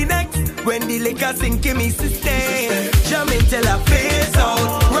 One to the next, when the liquor sinking me system. Jamming till I face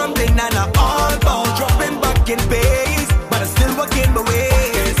out, rumbling and I all bound. Dropping back in base, but I still working my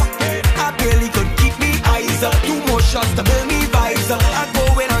ways. I barely could keep me eyes up. 2 more shots to build me vibes up. I'm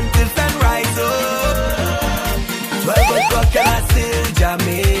going until sunrise up. 12 o'clock and I still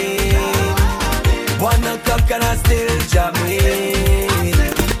jamming. 1 o'clock and I still jamming.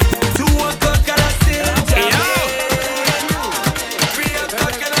 2 o'clock and I still jamming. 3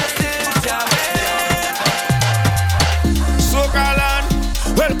 o'clock and I still jamming. Soca land,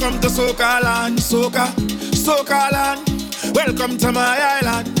 welcome to Soca land. Soca, Soca land, welcome to my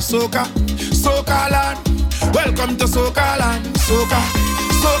island. Soca, Soca land, welcome to Soca land. Soca,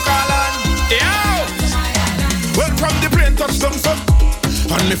 Soca land. Yo! Well, from the plane touch down, so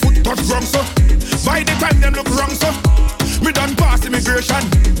and the foot touch ground, so by the time them look wrong, so me done pass immigration.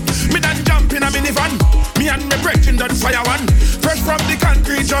 Me done jump in a minivan. Me and me brethren done fire one. Fresh from the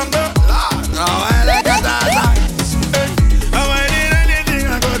concrete jungle. Lord, now I like a dance. Hey, how I need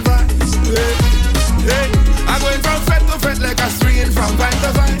anything I got vibes. Hey, I'm going from fete to fete like a swinging from vine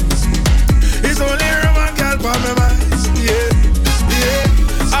to vine. It's only Roman girl for me mind. Yeah, yeah.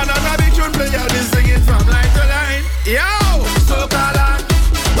 Another big tune play, I'll be singing from line to line. Yo, Soca land,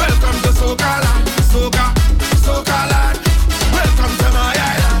 welcome to Soca land. Soca, Soca land, welcome to my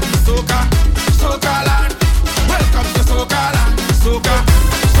island. Soca, Soca land, welcome to Soca land. Soca,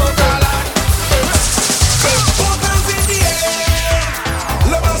 Soca land. Both hands in the air,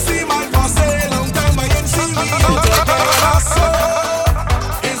 let us see my boss. Long time I ain't seen me.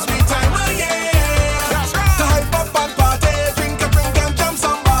 It's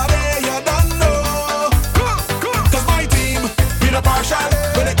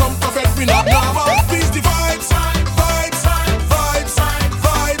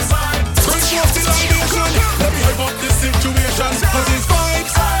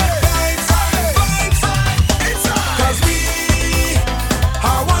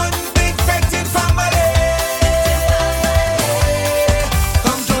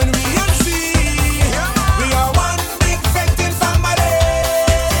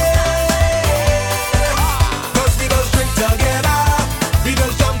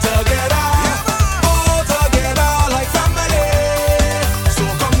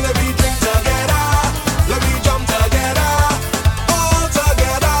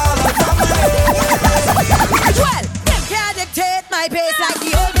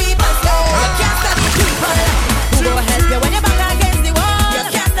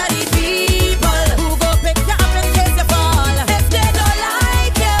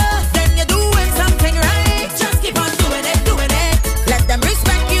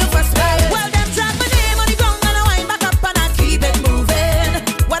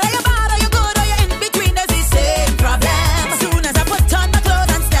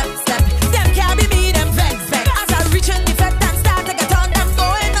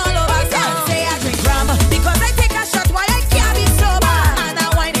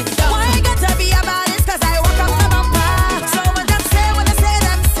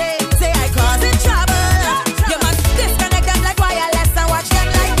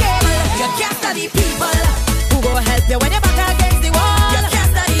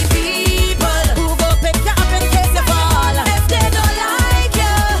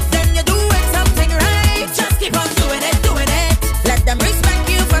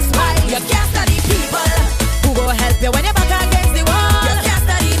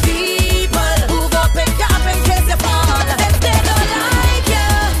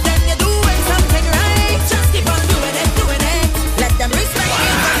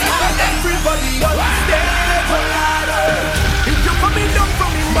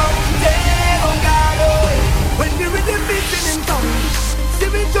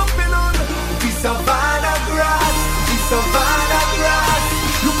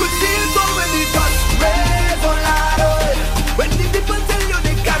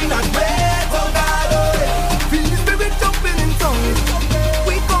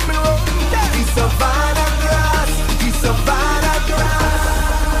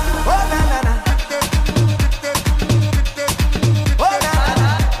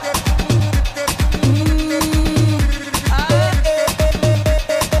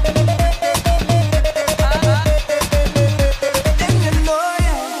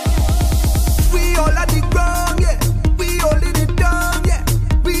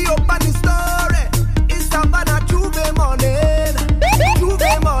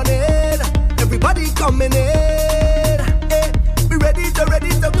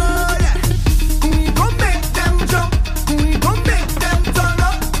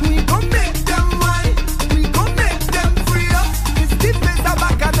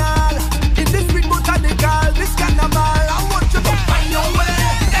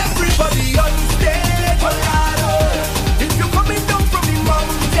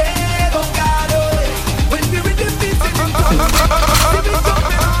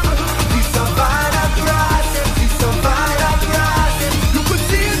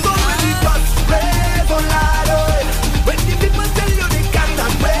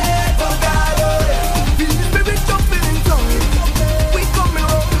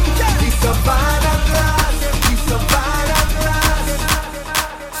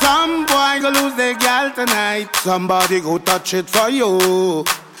tonight. Somebody go touch it for you.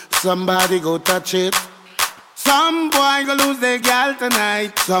 Somebody go touch it. Some boy go lose their gal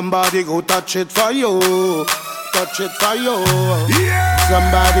tonight. Somebody go touch it for you. Touch it for you. Yeah.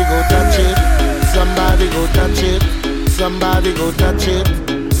 Somebody go touch it. Somebody go touch it. Somebody go touch it.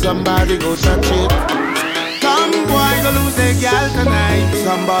 Somebody go touch it. Some boy go lose their gal tonight.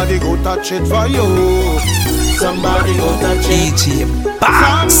 Somebody go touch it for you. Somebody go touch it.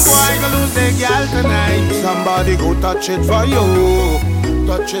 Some boy go lose their gal tonight. Somebody go touch it for you.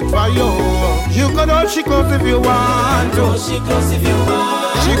 Touch it for you. You could hold she close if you want to. She close if you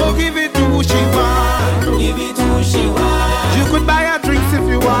want. She go give it to who she want to. Give it to who she want. You could buy her drinks if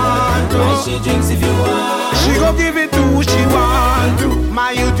you want to. Buy she drinks if you want. She go give it to who she want to.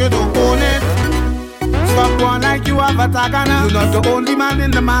 My youth, you don't own it. Stop one like you have a tagana. You're not the only man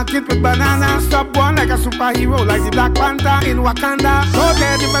in the market with banana. Stop one like a superhero, like the Black Panther in Wakanda. Go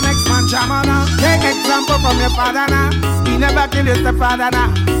there if an ex-man jamana. Take example from your father now. He never killed his stepfather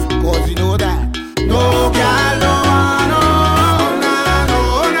now. Cause you know that. No girl, no one, no, no, no,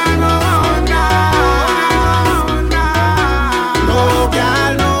 no, no, no, no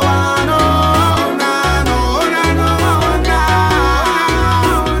girl, no one, no, no, no, no, no,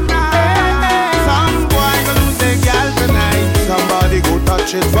 no. Some boy go lose their girl tonight. Somebody go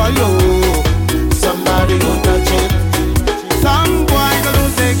touch it for you. Somebody go touch it. Some boy go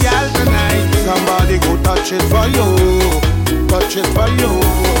lose their girl tonight. Somebody go touch it for you. Touch it for you.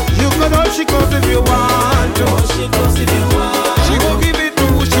 You could hold she close if you want to. She close if you want. She go give it to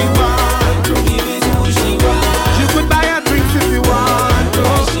who she want to. Give it to who she want. You could buy her drinks if you want to.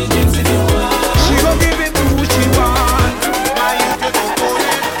 Buy she drinks if you want. She go give it to who she want to. Buy it to the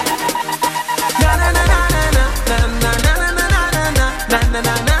woman. Na na na na na na na na na na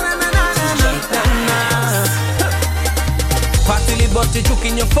na na na na na. Partly but you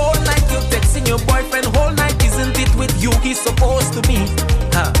juking your phone like you're texting your boyfriend whole night. Isn't it with you he's supposed to be?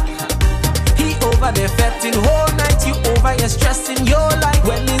 He over there fetting whole night. You over here stressing your life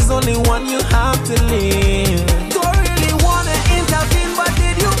when there's only one you have to live. Don't really wanna intervene, but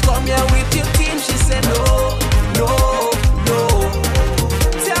did you come here with your team? She said no, no, no.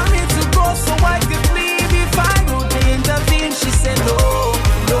 Tell me to go so I could leave if I don't intervene. She said no,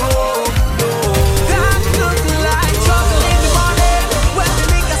 no, no. That look like trouble in the morning when the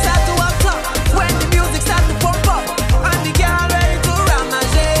niggas start to up top, when the music start to pump up and the girl ready to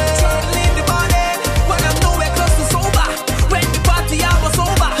ramage. Trouble in the morning when I'm nowhere close to sober, when the party hours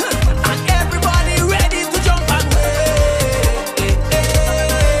over and everybody ready to jump and wait.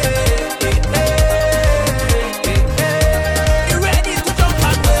 You ready to jump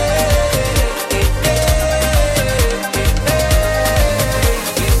and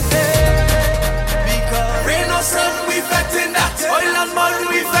Because rain or sun, we fetting that. Oil and money,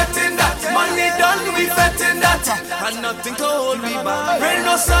 we fetting that. Money done, we fetting that. And nothing to hold me back. Rain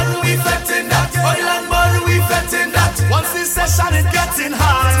or sun, we fetting that. Oil and money, we fetting that. Once this session is getting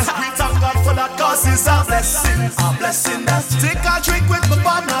hot, we thank God for that cause it's a blessing. A blessing that. Take a drink with my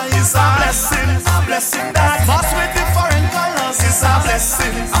partner is a blessing. A blessing that. Fuss with the foreign colors is a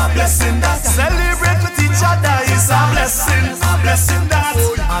blessing. A blessing that. Celebrate with each other is a blessing. A blessing that.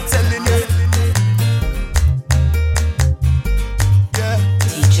 I'm telling you.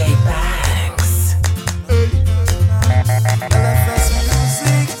 DJ Banks. LFS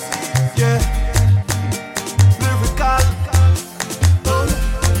music, yeah. Lyrical. Oh,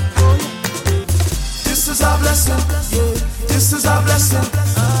 oh. This is a blessing, yeah. This is a blessing.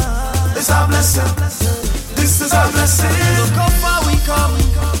 It's a blessing. This is a blessing. Look how far we come,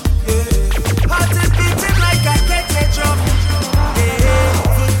 yeah. Heart is beating like a keke drum, yeah.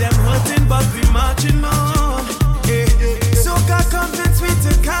 Put them hurting, but we marching on, yeah. Soca convince me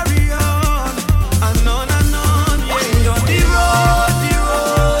to carry on and on, yeah. On the road, the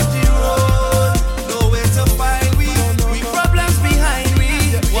road, the road. Nowhere to find we problems behind we.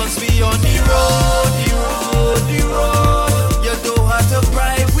 Once we on the road, the road, the road. You don't have to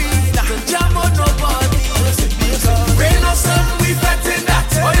bribe we. To jam on nobody. Rain or sun, we fetting that.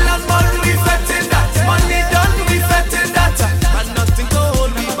 Oil and money, we fetting that. Money done, we fetting that. And nothing to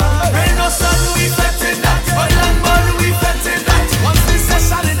hold me back. Rain or sun, we fetting that. Oil and money, we fetting that. Once this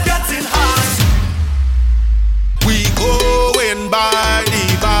session is getting hot, We going by the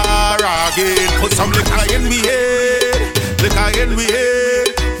bar again. Put some liquor in we head, liquor in we head.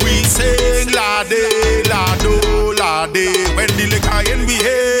 We sing la de, la do, la de. When the liquor in we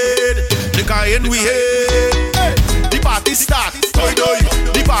head, liquor in we head. Hey, the party start, toy toy.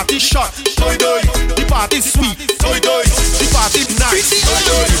 The party shot, toy toy. The party sweet, toy toy. The party nice, toy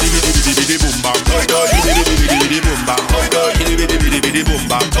toy. Bidi boom bam, toy toy. Bidi boom bam, toy toy. Bidi boom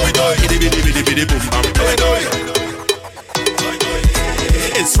bam, toy toy. Bidi boom bam, toy toy.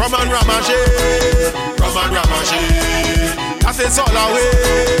 It's rum and ramage. That is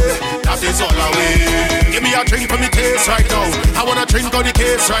all away. Give me a drink on the case right now. I want a drink on the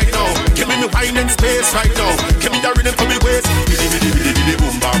case right now. Give me wine in space right now. Give me the rhythm for me waist. Bidi bidi bidi bidi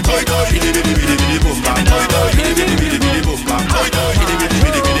boom bam. Bidi bidi bidi bidi boom bam. Bidi bidi bidi bidi boom bam. Bidi bidi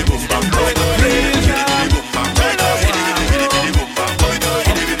bidi bidi boom bam.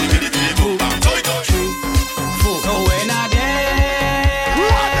 So when I dance,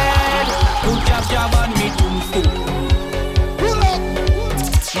 put jab on me tombstone.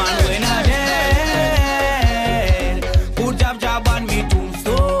 Man, when I dance, put jab on me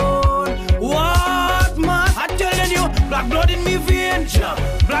tombstone. What man? I'm telling you, black blood in me vein,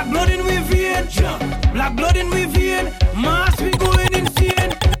 black blood in me vein, black blood in me vein. Mass we going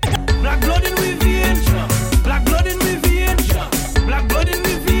insane. Black blood in me vein, black blood in me vein, black blood in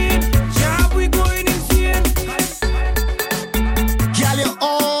me vein. Jab we going insane. Girl, you're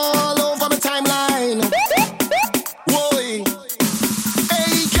all over my timeline. Whoa.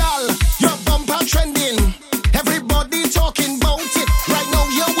 Hey, girl, your bumper trending. Everybody talking about it. Right now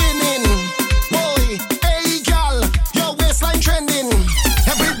you're winning. Boy, hey, girl, your waistline trending.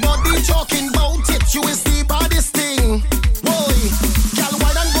 Everybody talking about it. You is the baddest thing. Boy, girl,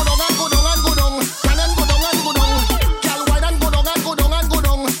 why don't go down and go down and go down. Can and go down and go down. Girl, why don't go down and go down and go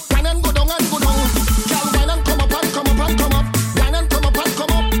down. Can and go down and go down. Girl, why don't come up and come up and come up. Wine and come up and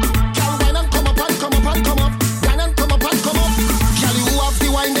come up. Girl, wine and come up and come up and come up. Wine and come up and come up. Girl, you have the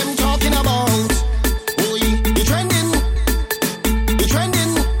wine them talking about. Oh, you trending. You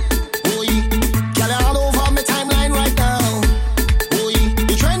trending. Oh, girl, you're all over my timeline right now. Oh,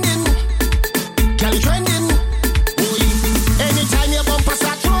 you trending. Girl, you trending. Oh, anytime your bumper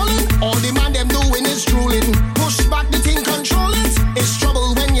start rolling, all the man them doing is drooling. Push back the thing, control it. It's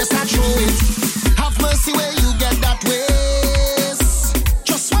trouble when you start show it. Have mercy where you get that waist.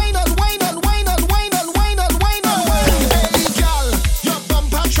 Just whine on, whine on, whine on, whine on, whine on, whine on. Hey, girl, your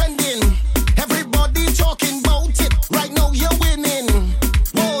bumper trending. Everybody talking about it. Right now you're winning.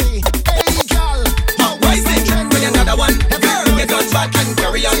 Boy, hey, girl, your waistline trending. Bring another one. Girl, get on back and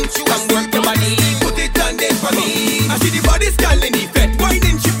carry on. Come work your body, put it on there for me. I see the body's girl in the vet.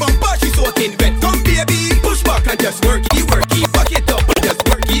 Whining she bumper, she's soaking wet. Come baby, push back and just work it, back it up and just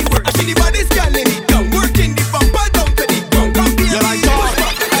work it. I see the body's girl in it down, working the bumper down to the ground. Come baby, push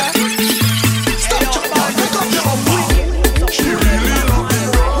back and just Stop chopping, pick up your bumper. She really love the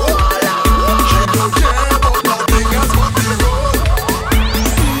road. She don't care about nothing else but the road.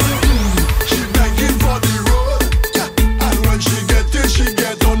 She begging for the road. And when she get it, she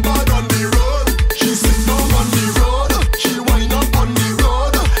get on bad on the road. She sit down on the road. She wind up on the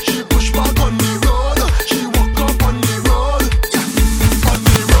road. She push back on the road. She walk up on the road. On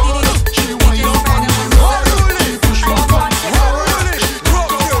the road. She wind up on the road. She push back on the road.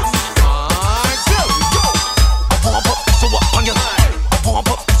 So what on you? I want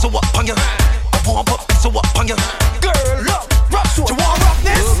up, so what on you? I want up, so what on you? Girl, look, rock, you want rock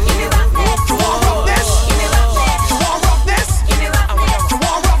this? You want rock this? You want rock this? You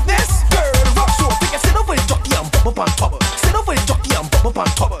want rock this? Girl, rock so take a sit over the jockey and bump up on top. Sit over the jockey and bump up on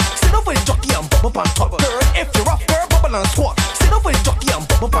top. Sit over the jockey and bump up on top. Girl, if you're rough, girl, bubble and squat. Sit over the jockey and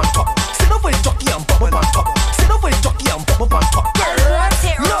bump up on top. Sit over the jockey and bump up on top. Sit over the jockey and bump up on top. Girl,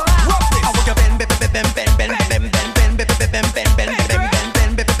 look, rock this. I want you bend, bend, bend, bend, bend, bend, bend, bend, bend, bend, bend, bend, bend,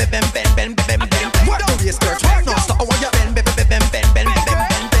 bend, bend, bend. What the way skirt? No, stop. I want you bend, bend, bend, bend, bend, bend, bend,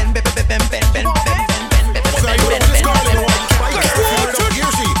 bend, bend, bend, bend, bend, bend, bend.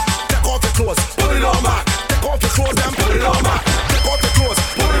 Take off your clothes, put it on back. Take off your clothes and put it on back. Take off your clothes,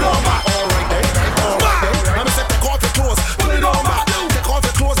 put it on back. All right then, all right then. Let me say take off your clothes, put it on back. Take off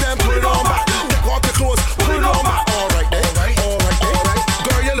your clothes then put it on back. Take off your clothes, put it on back. All right then, all right then.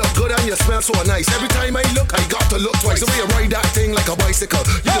 Girl, you look good and you smell so nice. Every time I look, I got to look twice. The way you ride that thing like a bicycle,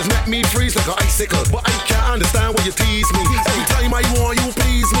 you just make me freeze like an icicle. But I can't understand why you tease me. Every time I want you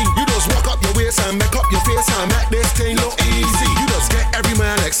please me, you just walk up your waist and make up your face and make this thing look easy. You just get every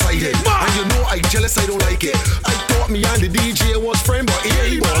man excited, and you know I jealous, I don't like it. I thought me and the DJ was friend, but he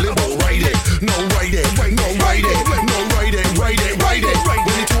ain't ballin', but ride it, no ride it, no ride it, no ride it, ride it, ride it.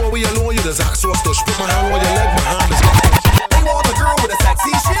 When you two away alone, you just act so stush. Put my hand on your leg, my hand is I want a girl with a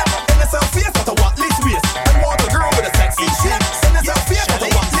sexy shape, innocent face, not a watless waist. I want a girl with a sexy shape, innocent face, not a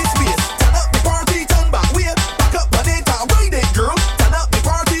watless waist. Turn up the party, turn back way, back up on it, ride it, girl. Turn up the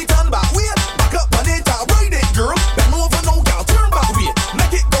party, turn back way, back up on it, ride it, girl. Bend over now, girl, turn back way,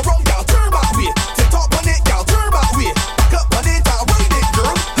 make it go round, girl, turn back way. Sit up on it, girl, turn back way, back up on it, ride it,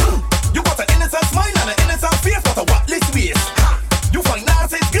 girl. You got an innocent smile and an innocent face, not a watless waist. You find nice,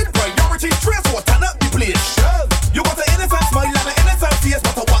 it's good priority, straight, so turn up the place. You got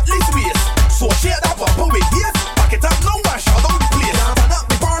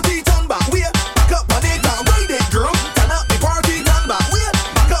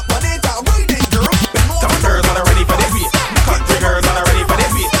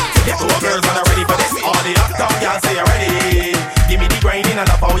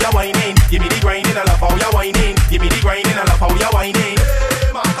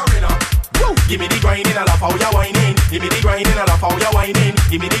love how you whining. Give me the grinding, I love how you whining.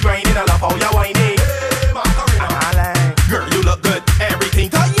 Give me the grinding, I love how you whining. Girl, you look good, everything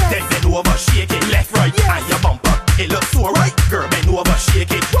tight. Then bend over, shake it, left, right, and your bumper. It looks so right. Girl, bend over,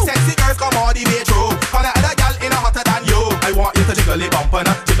 shake it. Sexy girls come all the way through. Call the other gal in a hotter than you. I want you to jiggle it bumper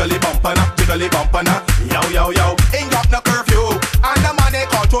na, jiggle it bumper na, jiggle it bumper na. Yo, yo, yo, ain't got no curfew, and the man ain't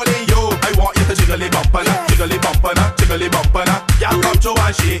controlling you. I want you to jiggle it bumper na, jiggle it bumper na, jiggle it bumper na. Y'all come to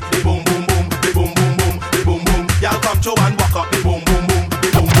and shake the boom boom boom, the boom boom boom, the boom boom. Y'all come to and walk up the boom boom boom, the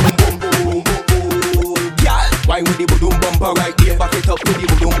boom boom boom, boom boom boom. Y'all, why with the boom bumper right there? Back it up with the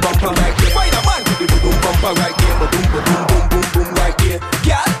boom bumper right there. Find a man with the boom bumper right there, boom boom boom boom boom boom right there.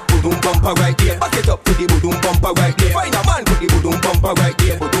 Y'all, boom bumper right there. Back it up with the boom bumper right there. Find a man with the boom bumper right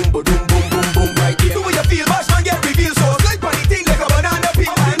there, boom boom boom boom boom right there. Do what you feel, bash man, get revealed. So slide on the thing like a banana peel.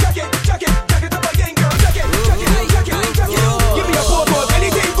 Jack it up again, girl. Jack it. Give me a photo,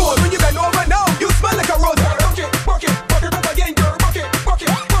 anything goes. When you bend over now, you smell like a rose. Work it up again, girl. Work it.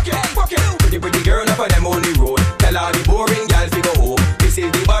 Pretty girl, enough of them on the road. Tell all the boring gals to go home. This is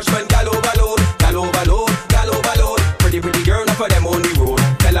the bashman, gal overload. Pretty girl, enough of them on the road.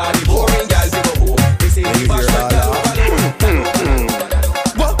 Tell all the boring gals to go home. This is the bashman, gal overload.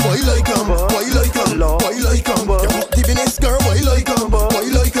 Why like 'em? Why like 'em? Why like 'em? You put the business, girl. Why like 'em? Why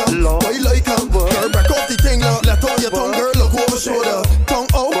like 'em? Why like 'em? Girl, back off the thing, let out your tongue, girl. Look over shoulder, tongue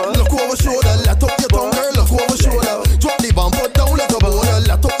out, look over shoulder. Let out your tongue, girl. Look over shoulder. Drop the bumper down like a boulder.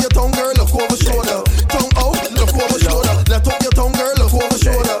 Let out your tongue, girl. Look over shoulder, tongue out, look over shoulder. Let out your tongue, girl. Look over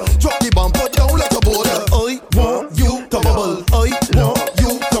shoulder. Drop the bumper down like a boulder. I want you to bubble. I want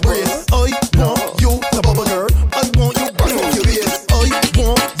you to brace. I want you to bubble, girl. I want you back off your waist. I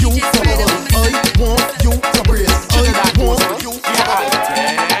want you to bubble. I want you to brace. I want you to bubble.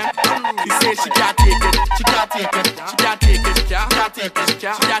 He said she can't take it, she can't take it, she can't take it, she can't take it, she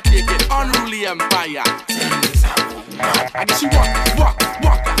can't take it. Unruly empire. I guess she walk.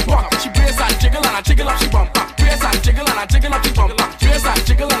 She brace and jiggle and I jiggle up, she bump up. Brace and jiggle and I jiggle up, she bump up. Brace and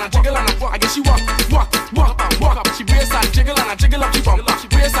jiggle and I jiggle and I. I guess she walk. She brace and jiggle and I jiggle up, she bump up. She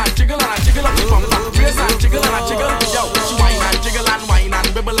brace and jiggle and I jiggle up, she bump up. Brace and jiggle and I jiggle. Yo, she whine and jiggle and whine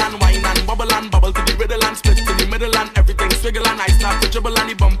and bibble and whine and bubble and bubble to the riddle and split to the middle and everything swiggle and I start to dribble and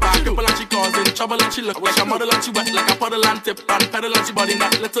the bumper. Cripple and she causing trouble and she look like a model and she wet like a puddle and tip and pedal and she body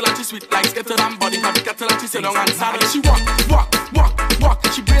not little and she sweet like skittle and body have kettle and she sit down and saddle. She walk.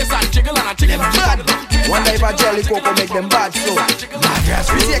 She brace and jiggle and I jiggle and she bad. One day for jelly cocoa make them bad so.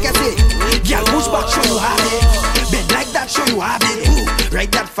 We take a say, girl push back show you have it. Bend like that show you have it. Ooh,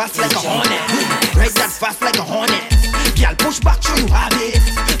 ride that fast like a hornet. Ride that fast like a hornet. Girl push back show you have it.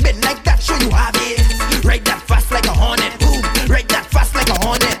 Bend like that show you have it. Ride that fast like a hornet. Ooh, ride that fast like a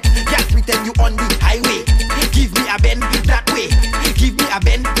hornet. Girl pretend you on the highway. Give me a bend that way. Give me a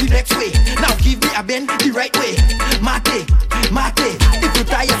bend the next way. Now give me a bend the right way. Mate. If you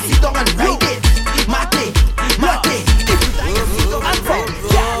tired, sit down and ride it. Mate. If you tired, sit down and ride it.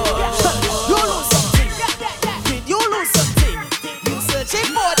 You lose something. You searching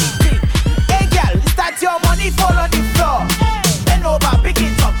for the thing. Hey girl, is that your money fall on the floor? Bend over, pick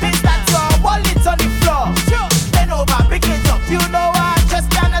it up. Is that your wallet on the floor? Bend over, pick it up. You know I just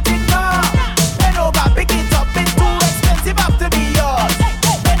cannot ignore. Bend over, pick it up. It's too expensive after be yours.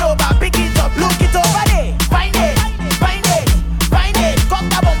 Bend over, pick it up. Look it over there. Find it. Cock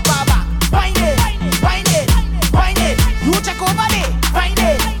the bumper back. Find it. You check over there. Find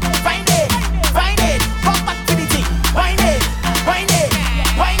it. Come back to the thing. Find it.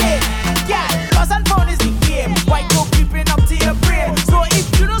 Yeah, lost and found is the game. Why you creeping up to your brain? So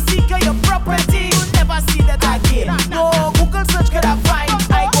if you don't seek your property, you'll never see that again. No Google search could I find.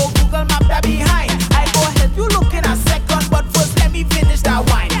 I go Google map that behind. I go help you look in a second, but first let me finish that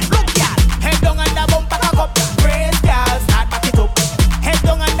wine. Look, y'all, head down and the bumper cock up. Praise girl, start back it up. Head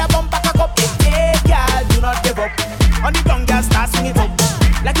down and the bumper cock up. Hey girl, do not give up. On the ground, girl, start swing it up.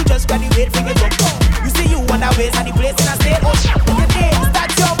 Like you just graduate, bring it up. You see you on the waist and the place in a state. Oh shit, is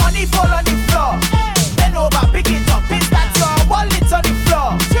that your money fall on the floor? Bend over, pick it up. Is that your wallet on the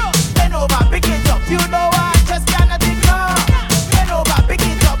floor? Bend over, pick it up. You know I just cannot ignore. Bend over, pick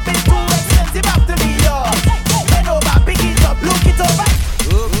it up. It's too expensive after me, yours. Bend over, pick it up. Look it over.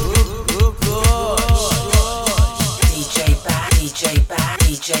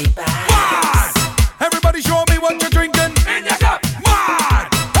 DJ back. Everybody show me what you're drinking in your cup. Mad.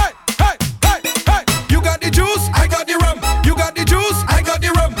 Hey. You got the juice, I got the rum. You got the juice, I got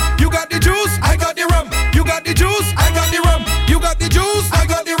the rum. You got the juice, I got the rum. You got the juice, I got the rum. You got the juice, I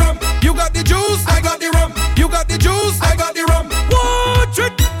got the rum. You got the juice, I got the rum. You got the juice, I got the rum. Watch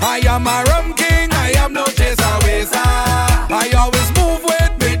it. I am a rum king, I am no chaser waster. I always move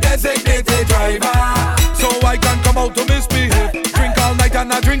with me designated driver. to misbehave. Drink all night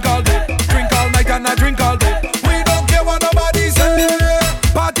and I drink all day. Drink all night and I drink all day. We don't care what nobody say.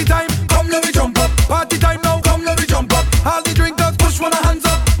 Party time, come let me jump up. Party time now, come let me jump up. All the drinkers push one hands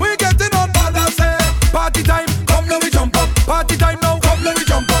up. We getting on bad I say. Party time, come let me jump up. Party time now, come let me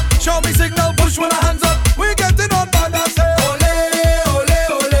jump up. Show me signal, push one hands up. We getting on bad I say. Ole, ole,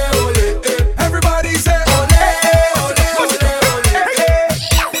 ole, ole, eh. Everybody say ole, ole, ole, ole, eh.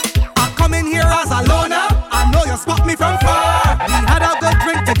 I come in here as a loner. I know you spot me from far. We had a good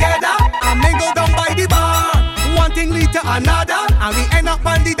drink together and then go down by the bar. One thing lead to another and we end up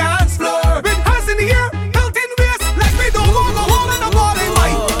on the dance floor. With hands in the air, belt in waist, like we don't want to hold in the body. I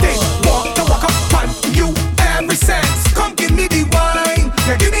did walk up on you every sense. Come give me the wine,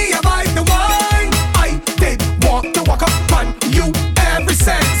 yeah, give me a bite the wine. I did walk up on you every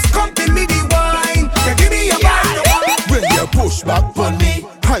sense. Come give me the wine, yeah, give me a bite the wine. When you push back on me,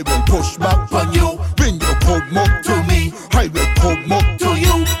 I will push back on you. When you come up to me, I will come up to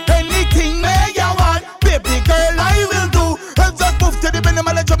you. Anything may you want, baby girl, I will do. I'll just move to the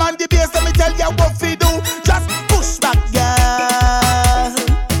minimum and drum and the bass. Let me tell you what we do. Just push back, girl.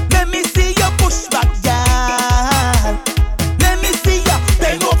 Let me see you push back, girl. Let me see you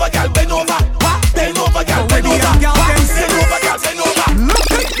bend over, girl, bend over. What? Bend over, girl, bend over. What? Bend over, girl, bend over.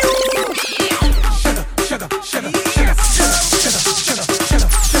 Look at you. Sugar, sugar, sugar, sugar, sugar, sugar, sugar, sugar,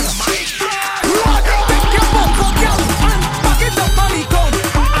 sugar. Pick your bumper, girl, and back it up on the ground.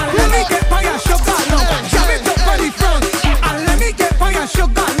 And let me get by your sugar love. Jam it up on the front. And let me get by your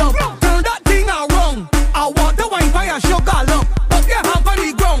sugar love. Turn that thing around. I want the wine by your sugar love. Put your hand on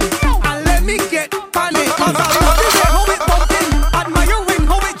the ground. And let me get on it. Cause I love the way how it bumping. Admiring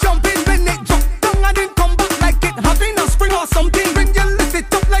how it jumping. When it jump down and then come back like it having a spring or something. When you lift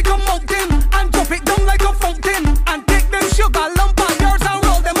it up like a mountain and drop it down like a fountain. And take them sugar lump and yours and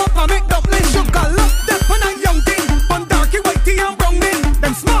roll them up and make dumpling. Sugar lump, that's when I'm young thing. One darky, whitey and browning.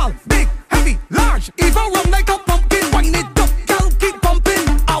 Them small, big, heavy, large, even round like a pumpkin. Wind it up, girl, keep pumping.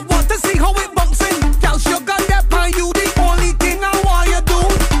 I want to see how it bouncing. Girl, sugar that pan you, the only thing I want you do.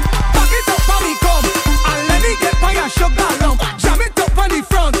 Back it up on me come, and let me get by your sugar lump. Jam it up on the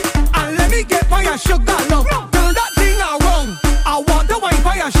front, and let me get by your sugar lump. Turn that thing around. I want the wine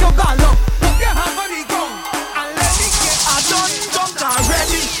by your sugar lump. Put your hand on the ground, and let me get. I done drunk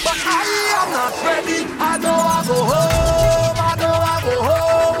already, but I am not ready. I know I go home, I know I go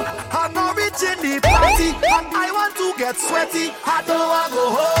home. I'm not reaching the party, and I want to get sweaty. I know I go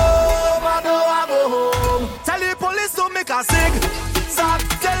home, I know I go home. Tell the police to make a sig. Zag,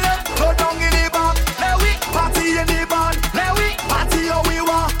 tell them, go down in the bar. Let we party in the bar. Let we party how we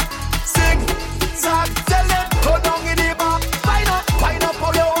want. Sing, zag, tell them, go down in the bar. Wind up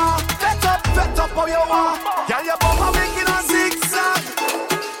how you want. Fet up how you want. Girl, your bumper making a zigzag.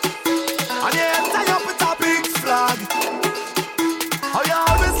 And you tie up with a big flag. How you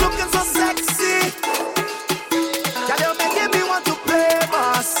always looking so sexy. Girl, you're making me want to play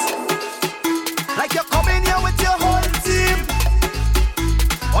mass. Like you're coming here with your whole team.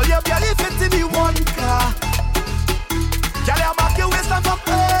 All your barely fit in the one car. Girl, you mark your waist and come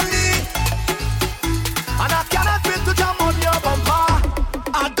early. And I cannot wait to jam on your bumper.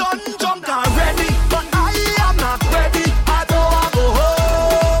 I done drunk already, but I am not ready. I know I go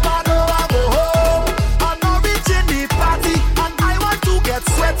home, I know I go home. I'm not reaching the party, and I want to get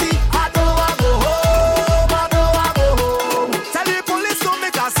sweaty. I know I go home, I know I go home. Tell the police to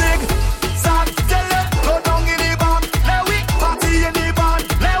make a sig. Zag, tell them, go down in the bar. Let we party in the bar.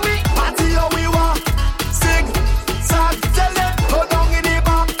 Let we party how we want. Sing, zag, tell them, go down in the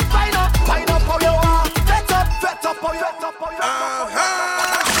bar. Wind up how you want. Fet up how you want.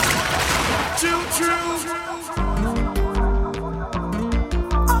 True.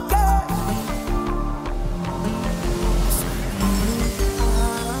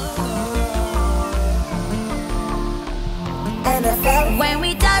 When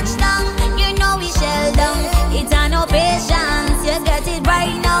we touch down, you know we shell down. It's a no patience, you get it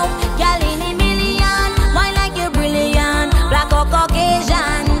right now. Girl in a million, why like you brilliant. Black or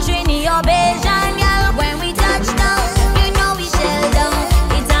Caucasian, Trini or Bayesian, girl. When we touch down, you know we shell down.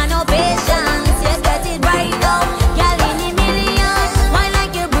 It's a no patience, you get it right now. Girl in a million, why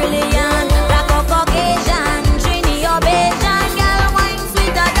like you brilliant. Black or Caucasian, Trini or Bayesian, girl. Wine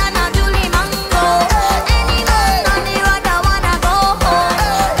sweeter than a Julie mango. Any man on the road I wanna go home.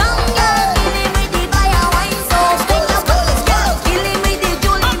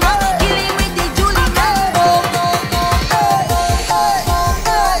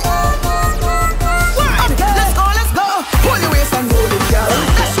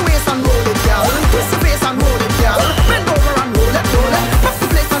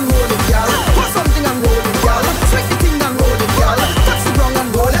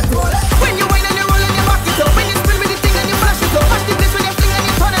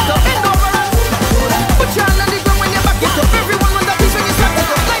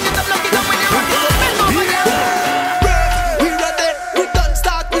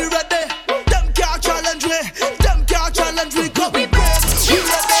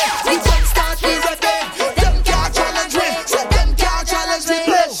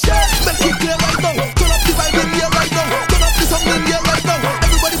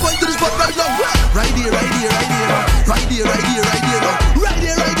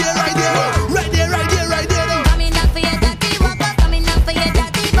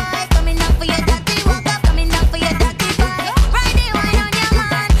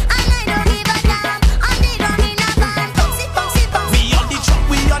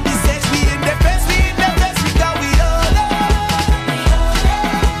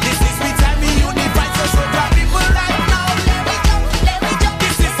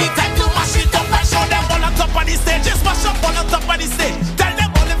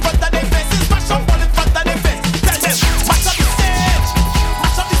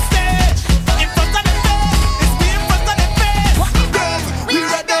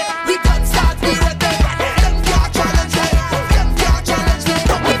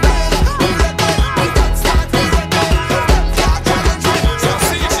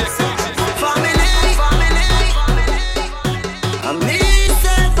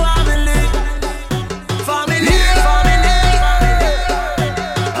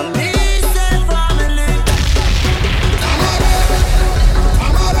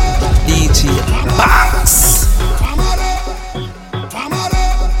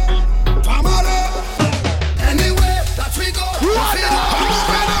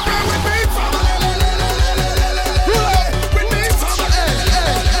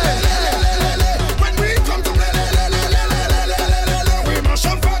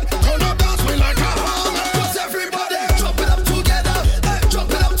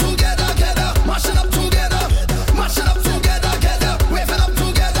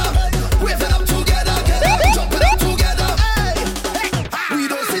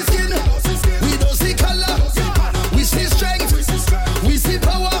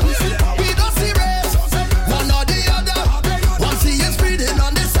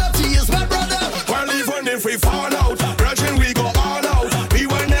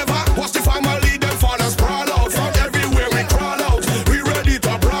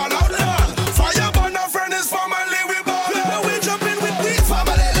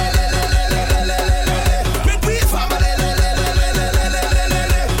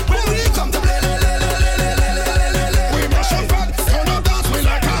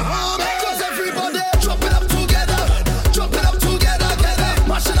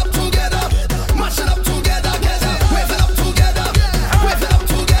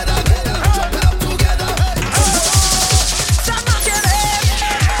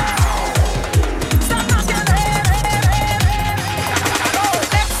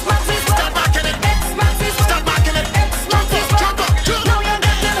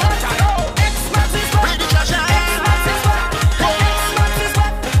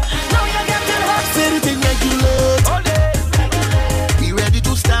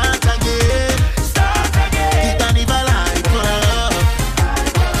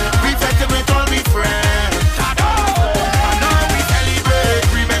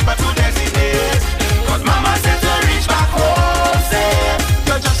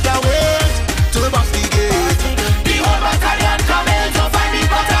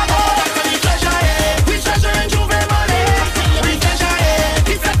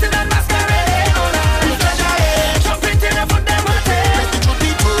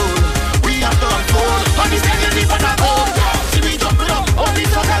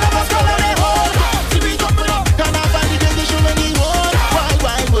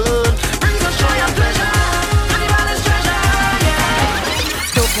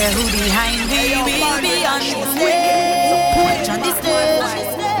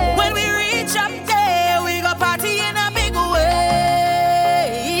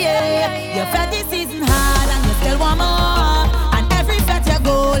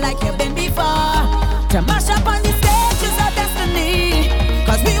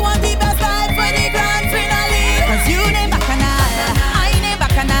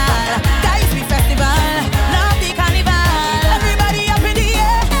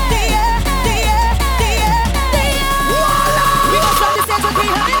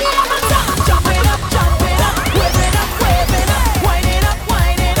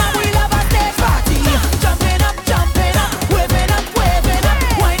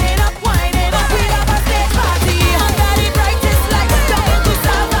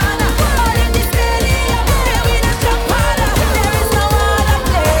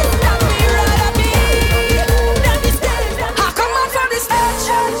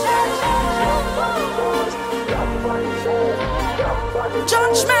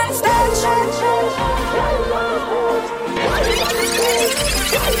 judgment stage.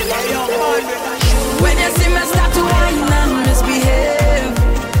 When you see me start to whine and misbehave,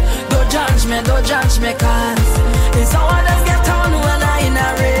 don't judge me, cause it's how others get on when I in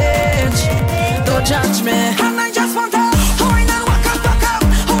a rage. Don't judge me. And I just want to whine and walk up,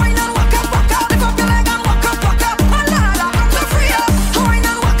 whine and walk up, lift up your leg and walk up, Alala, I'm so free up. Whine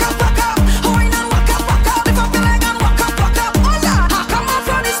and walk up, whine and walk up, lift up your leg and walk up, Alala, come on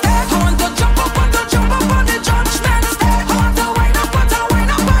from the stage. I want to jump up on the judgment stage. I want to whine up on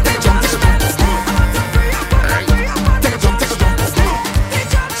the judgment stage. I want to free up on the judgment stage.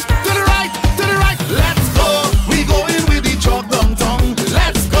 To the right, let's go. We go in with the chalk dum tongue.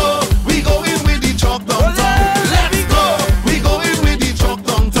 Let's go. We go in with the chalk dum tongue. Let's go. We go in with the chalk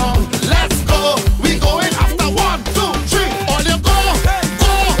dum tongue. Let's go. We go in after 1, 2, 3. All you go,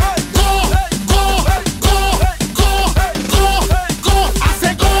 go, go, go, go, go, go, go. I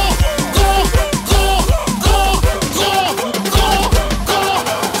say go, go, go, go, go, go, go,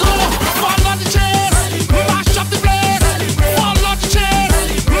 go. Follow the chase, mash up the place. Follow the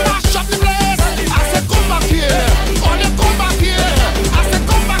chase, mash up the place. I said come back here, all you come back here. I said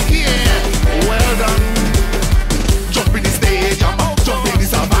come back here. Well done. Jump in the stage, jump in the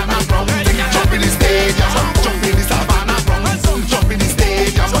savannah ground. Jump in the stage, jump in the savannah ground. Jump in the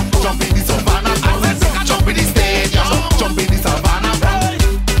stage, jump in the savannah ground. Jump in the stage, jump in the savannah ground.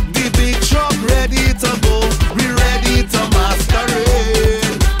 The big truck ready to go, we ready to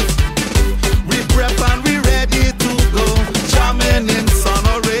masquerade. We prep and we ready to go, jamming in sun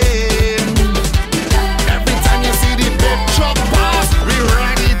or rain. Every time you see the big truck pass, we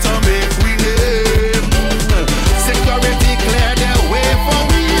ready to make we name. Security clear the way for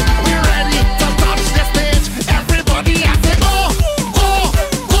we. We ready to touch the stage. Everybody has to go, go,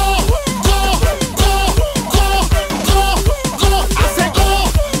 go, go, go, go, go, go. I say go,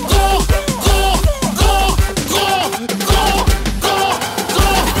 go, go, go, go, go, go, go.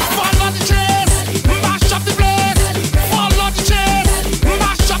 Follow the chase, mash up the place. Follow the chase,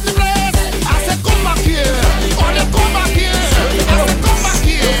 mash up the place. I say come back here, all you come back here. I say come back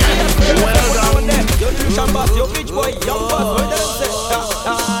here. Well done. Yo, bitch boy, young boss, what them say?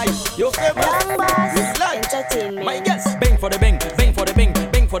 Yo, favorite. My guess. Bang for the bang, bang for the bang,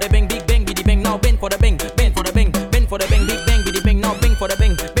 bang for the bang, big bang, biddy bang. Now bang for the bang, bang for the bang, bang for the bang, big bang, biddy bang. Now bang for the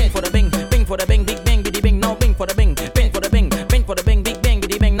bang, bang for the bang, bang for the bang, big bang, biddy bang. Now bang for the bang, bang for the bang, bang for the bang, big bang,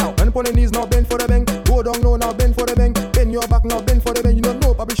 biddy bang. Now. And upon the knees now bend for the bang. Go down low now bend for the bang. Bend your back now bend for the bang. You don't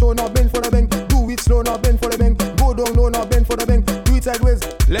know Papi show now bend for the bang. Do it slow now bend for the bang. Go down low now bend for the bang. Do it sideways.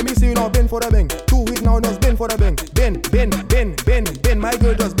 Let me see you now bend for the bang. Do it now just bend for the bang. Bend. My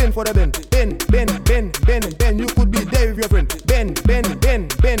girl just bend for the bang. Bend. You could be there with your friend. Bend.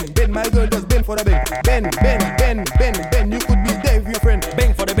 My girl just bend for the bang. Bend. You could be there with your friend.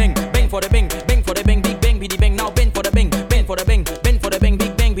 Bang for the bang, bang for the bang, bang for the bang, big bang, biddy bang. Now bang for the bang, bang for the bang, bang for the bang,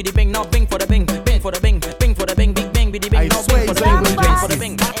 big bang, biddy bang. Now bang for the bang, bang for the bang, bang for the bang, big bang, biddy bang. Now bang for the bang, bang for the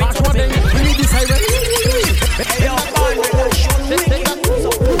bang, bang for the bang. We need this highway. Hey, yo, man,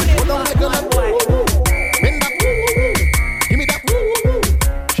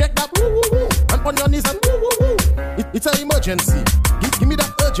 On your knees and it's an emergency. Give me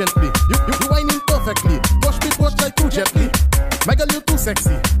that urgently. You whining perfectly. Push like too gently. My girl, you too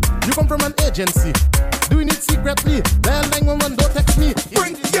sexy. You come from an agency. Doing it secretly. Dial 911, don't text me.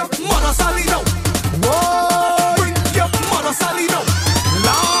 Bring your mother Salino. Whoa. Bring your mother Salino.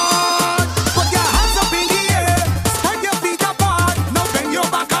 Lord, put your hands up in the air. Stand your feet apart. Now bend your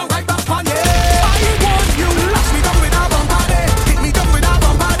back and right back on it. I want you. Lash me down with a bumper day. Hit me down with a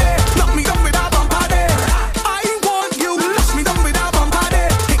bumper day. Knock me down with a bumper day. I want you. Lash me down with a bumper day.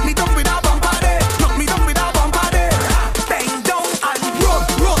 Hit me down with a bumper day. Knock me down with a bumper day. Bang down and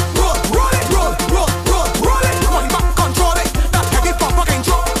roll it. One back control it. That heavy pumper can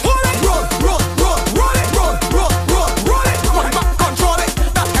drop. Roll it. One back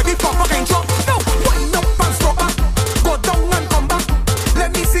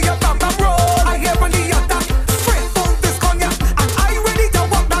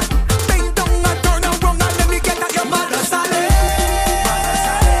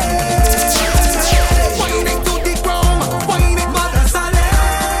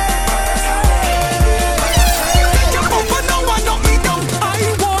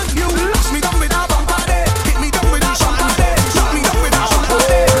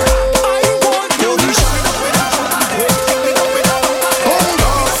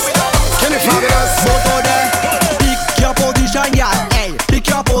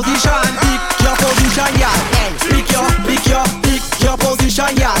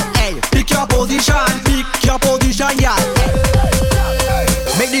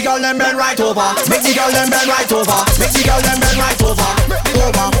girl them bend right over. Make the girl them bend right over. Make the girl them bend right over.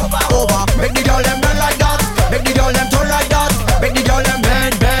 Over. Make the girl them bend like that. Make the girl them turn like that. Make the girl them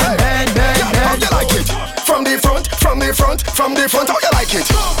bend. How you like it? From the front, how you like it?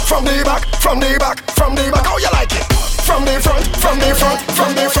 From the back, how you like it? From the front, how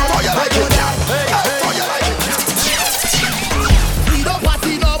you like it? How you like it? We don't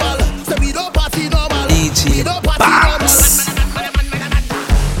party normal, so we don't party normal. DJ Bax.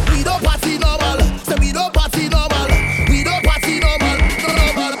 We don't party normal, so we don't party normal. We don't party normal.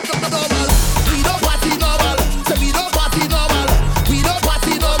 We don't party normal, so we don't party normal. We don't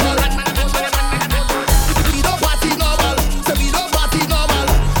party normal. We don't party normal, so we don't party normal.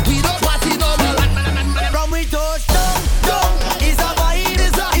 We don't party normal. From we touch down, is a vibe,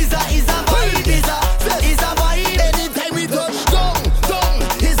 is a vibe, is a vibe. Anytime we touch down,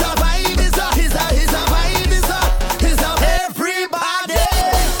 is a vibe, is a vibe, is a everybody.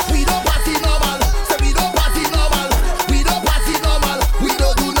 We don't party normal, so we don't party normal. We don't party normal, we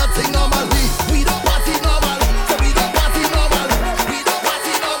don't do nothing normal. We don't party normal, so we don't party normal. We don't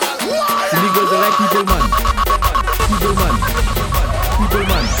party normal. City girls are like people man.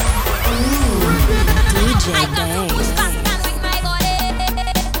 DJ Banks.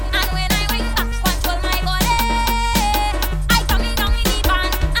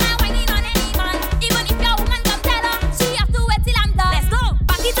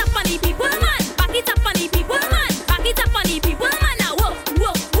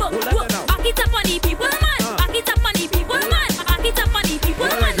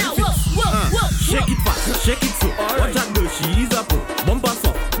 Shake it fast, shake it slow. Watch that girl, she is a pro. Bumper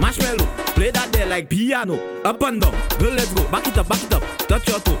soft, marshmallow. Play that there like piano. Up and down, girl let's go. Back it up, touch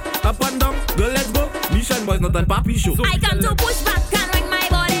your toe. Up and down, girl let's go. Mission boys not on papi show. I come to push back and ring my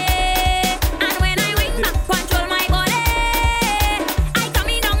body, and when I ring back, control my body. I come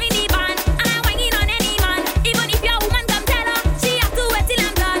in down in the band, and I wang it on any man. Even if your woman come tell her, she have to wait till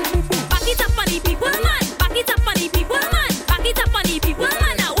I'm done. Back it up on the people, man. Back it up on the people, man. Back it up on the people,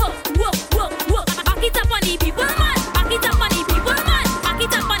 man. Now whoa. Back it up on the people, man. Back it up on the people, man. Back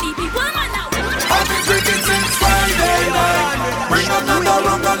it up on the people, man. Now. I've been drinking since Friday night. Bring another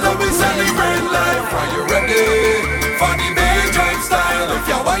rum and we celebrate life. Are you ready for the big drive style? If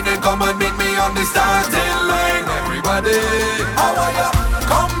you're whining, come and meet me on the starting line. Everybody, how are ya?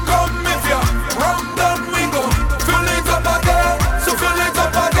 Come, if you're rum done, we go. Fill it up again, so fill it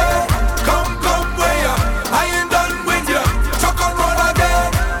up again. Come, where ya? I ain't done with ya. Chuck and roll again.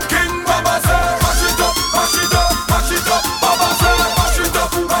 King Baba say, mash it up, Baba say, mash it up, Baba say, mash it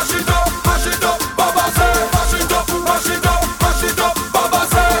up, Baba say, mash it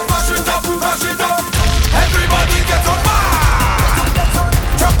up. Everybody get on board.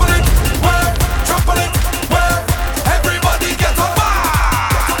 Trample it, where? Everybody get on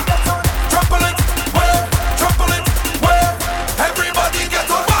board. Trample it, where? Everybody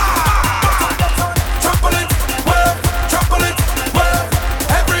get on board. Trample it, where?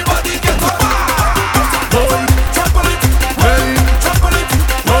 Everybody get on board. Trample it, where?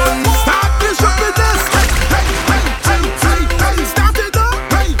 Start this up with this. Hey, start it up.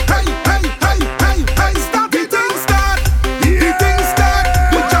 Hey, start the thing start. The thing start.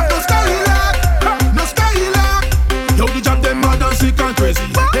 The job no skylock. Yo, the job them mad and sick and crazy.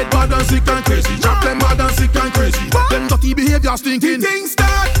 Head bad and sick and crazy. Job them mad and sick and crazy. Them dirty behavior stinking. The thing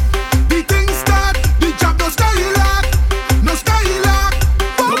start. The job no skylock.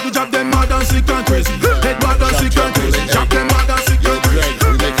 Yo, the job them mad and sick and crazy. Head bad and sick and crazy. Job them mad and sick and crazy.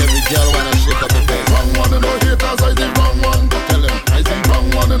 We make every girl wanna shake up the bed. Wrong one and no haters, I did wrong one. Tell them I did wrong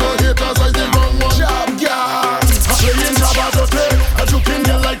one and no haters, I did wrong one. Job girl, I'm playing Jabba Dote. I joking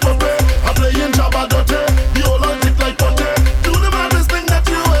girl like puppet. I'm playing Jabba Dote. The whole lot tick like puppet. Do the maddest thing that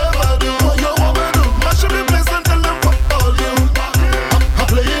you ever do. What you wanna do? Mash up the place and tell them fuck all you. I'm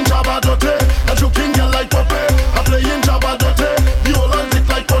playing Jabba Dote. I joking girl like puppet. I'm playing Jabba Dote. The whole lot tick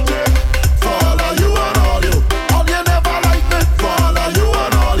like puppet. For all of you and all you. All you never like me. For all of you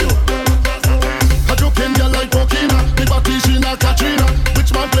and all you. I joking girl like Pokina. The Batishina Katrina.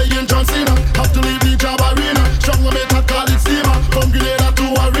 Which man playing John Cena? Have to leave the job arena. Strong me to call it steamer. From Grenada to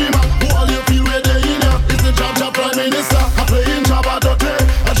Arima. Who all you feel where they in ya? It's the job Prime Minister. I'm playing Jabba Dote.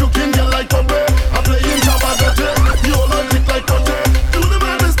 I joking girl like puppet. I'm playing Jabba Dote. You all on it like puppet. Do the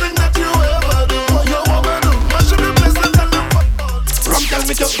maddest thing that you ever do. What you wanna do? Mash up the place and tell them fuck all. Rum tell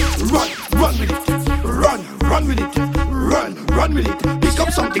me to run with it. Run with it. Run with it. Pick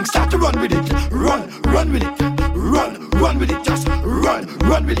up something, start to run with it. Run with it. Run with it. Just run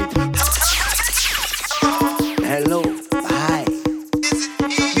with it. Hello, hi.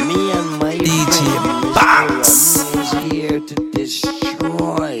 Me and my DJ friend Bax is here to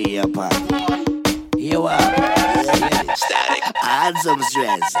destroy some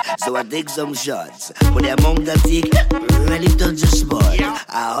stress, so I take some shots. But the amount I take really touch the spot.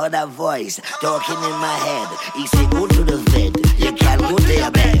 I heard a voice talking in my head. He said, go to the vet, you can't go to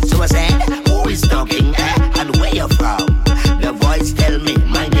your bed.